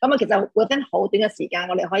 Teo。咁其實 within 好短嘅時間，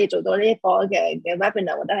我哋可以做到呢一個嘅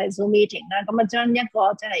webinar 或者係 Zoom meeting 啦。咁將一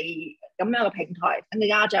個即係咁樣嘅平台，等啲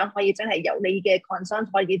家長可以真係有你嘅 concern，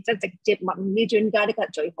 可以即係直接問啲專家，呢個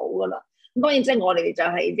係最好噶啦。咁當然即係我哋就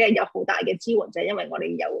係即係有好大嘅支援，就係因為我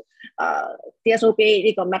哋有DSOB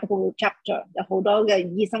呢個 medical chapter， 有好多嘅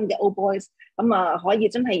醫生嘅 old boys， 咁可以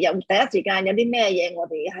真係有第一時間有啲咩嘢我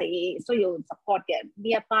哋係需要 support 嘅，呢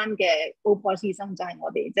一班嘅 old boys 醫生就係我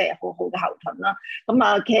哋即係好好嘅後盾啦。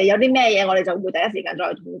咁其實有啲咩嘢我哋就會第一時間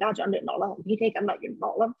再同家長聯絡啦，同 PT 緊密聯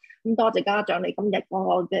絡啦。咁多謝家長你今日嗰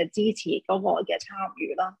個嘅支持，嗰個嘅參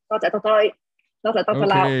與啦，多謝多謝 Dr.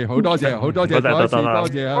 Lau。好多謝，多謝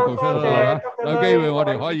啊 Professor， 有機會我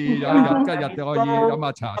哋可以有一日就可以飲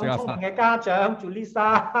下茶食下飯。嘅家長做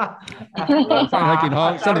Lisa， 身體健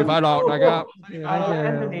康，新年快樂，大家。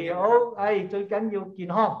Anthony 好，最緊要健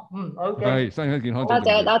康。OK。係身體健康。多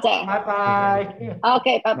謝。拜拜。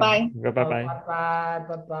OK， 拜拜。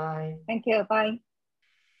拜拜。Thank you， bye。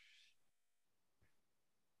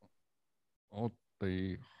我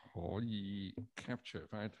哋可以 capture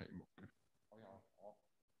翻啲題目嘅。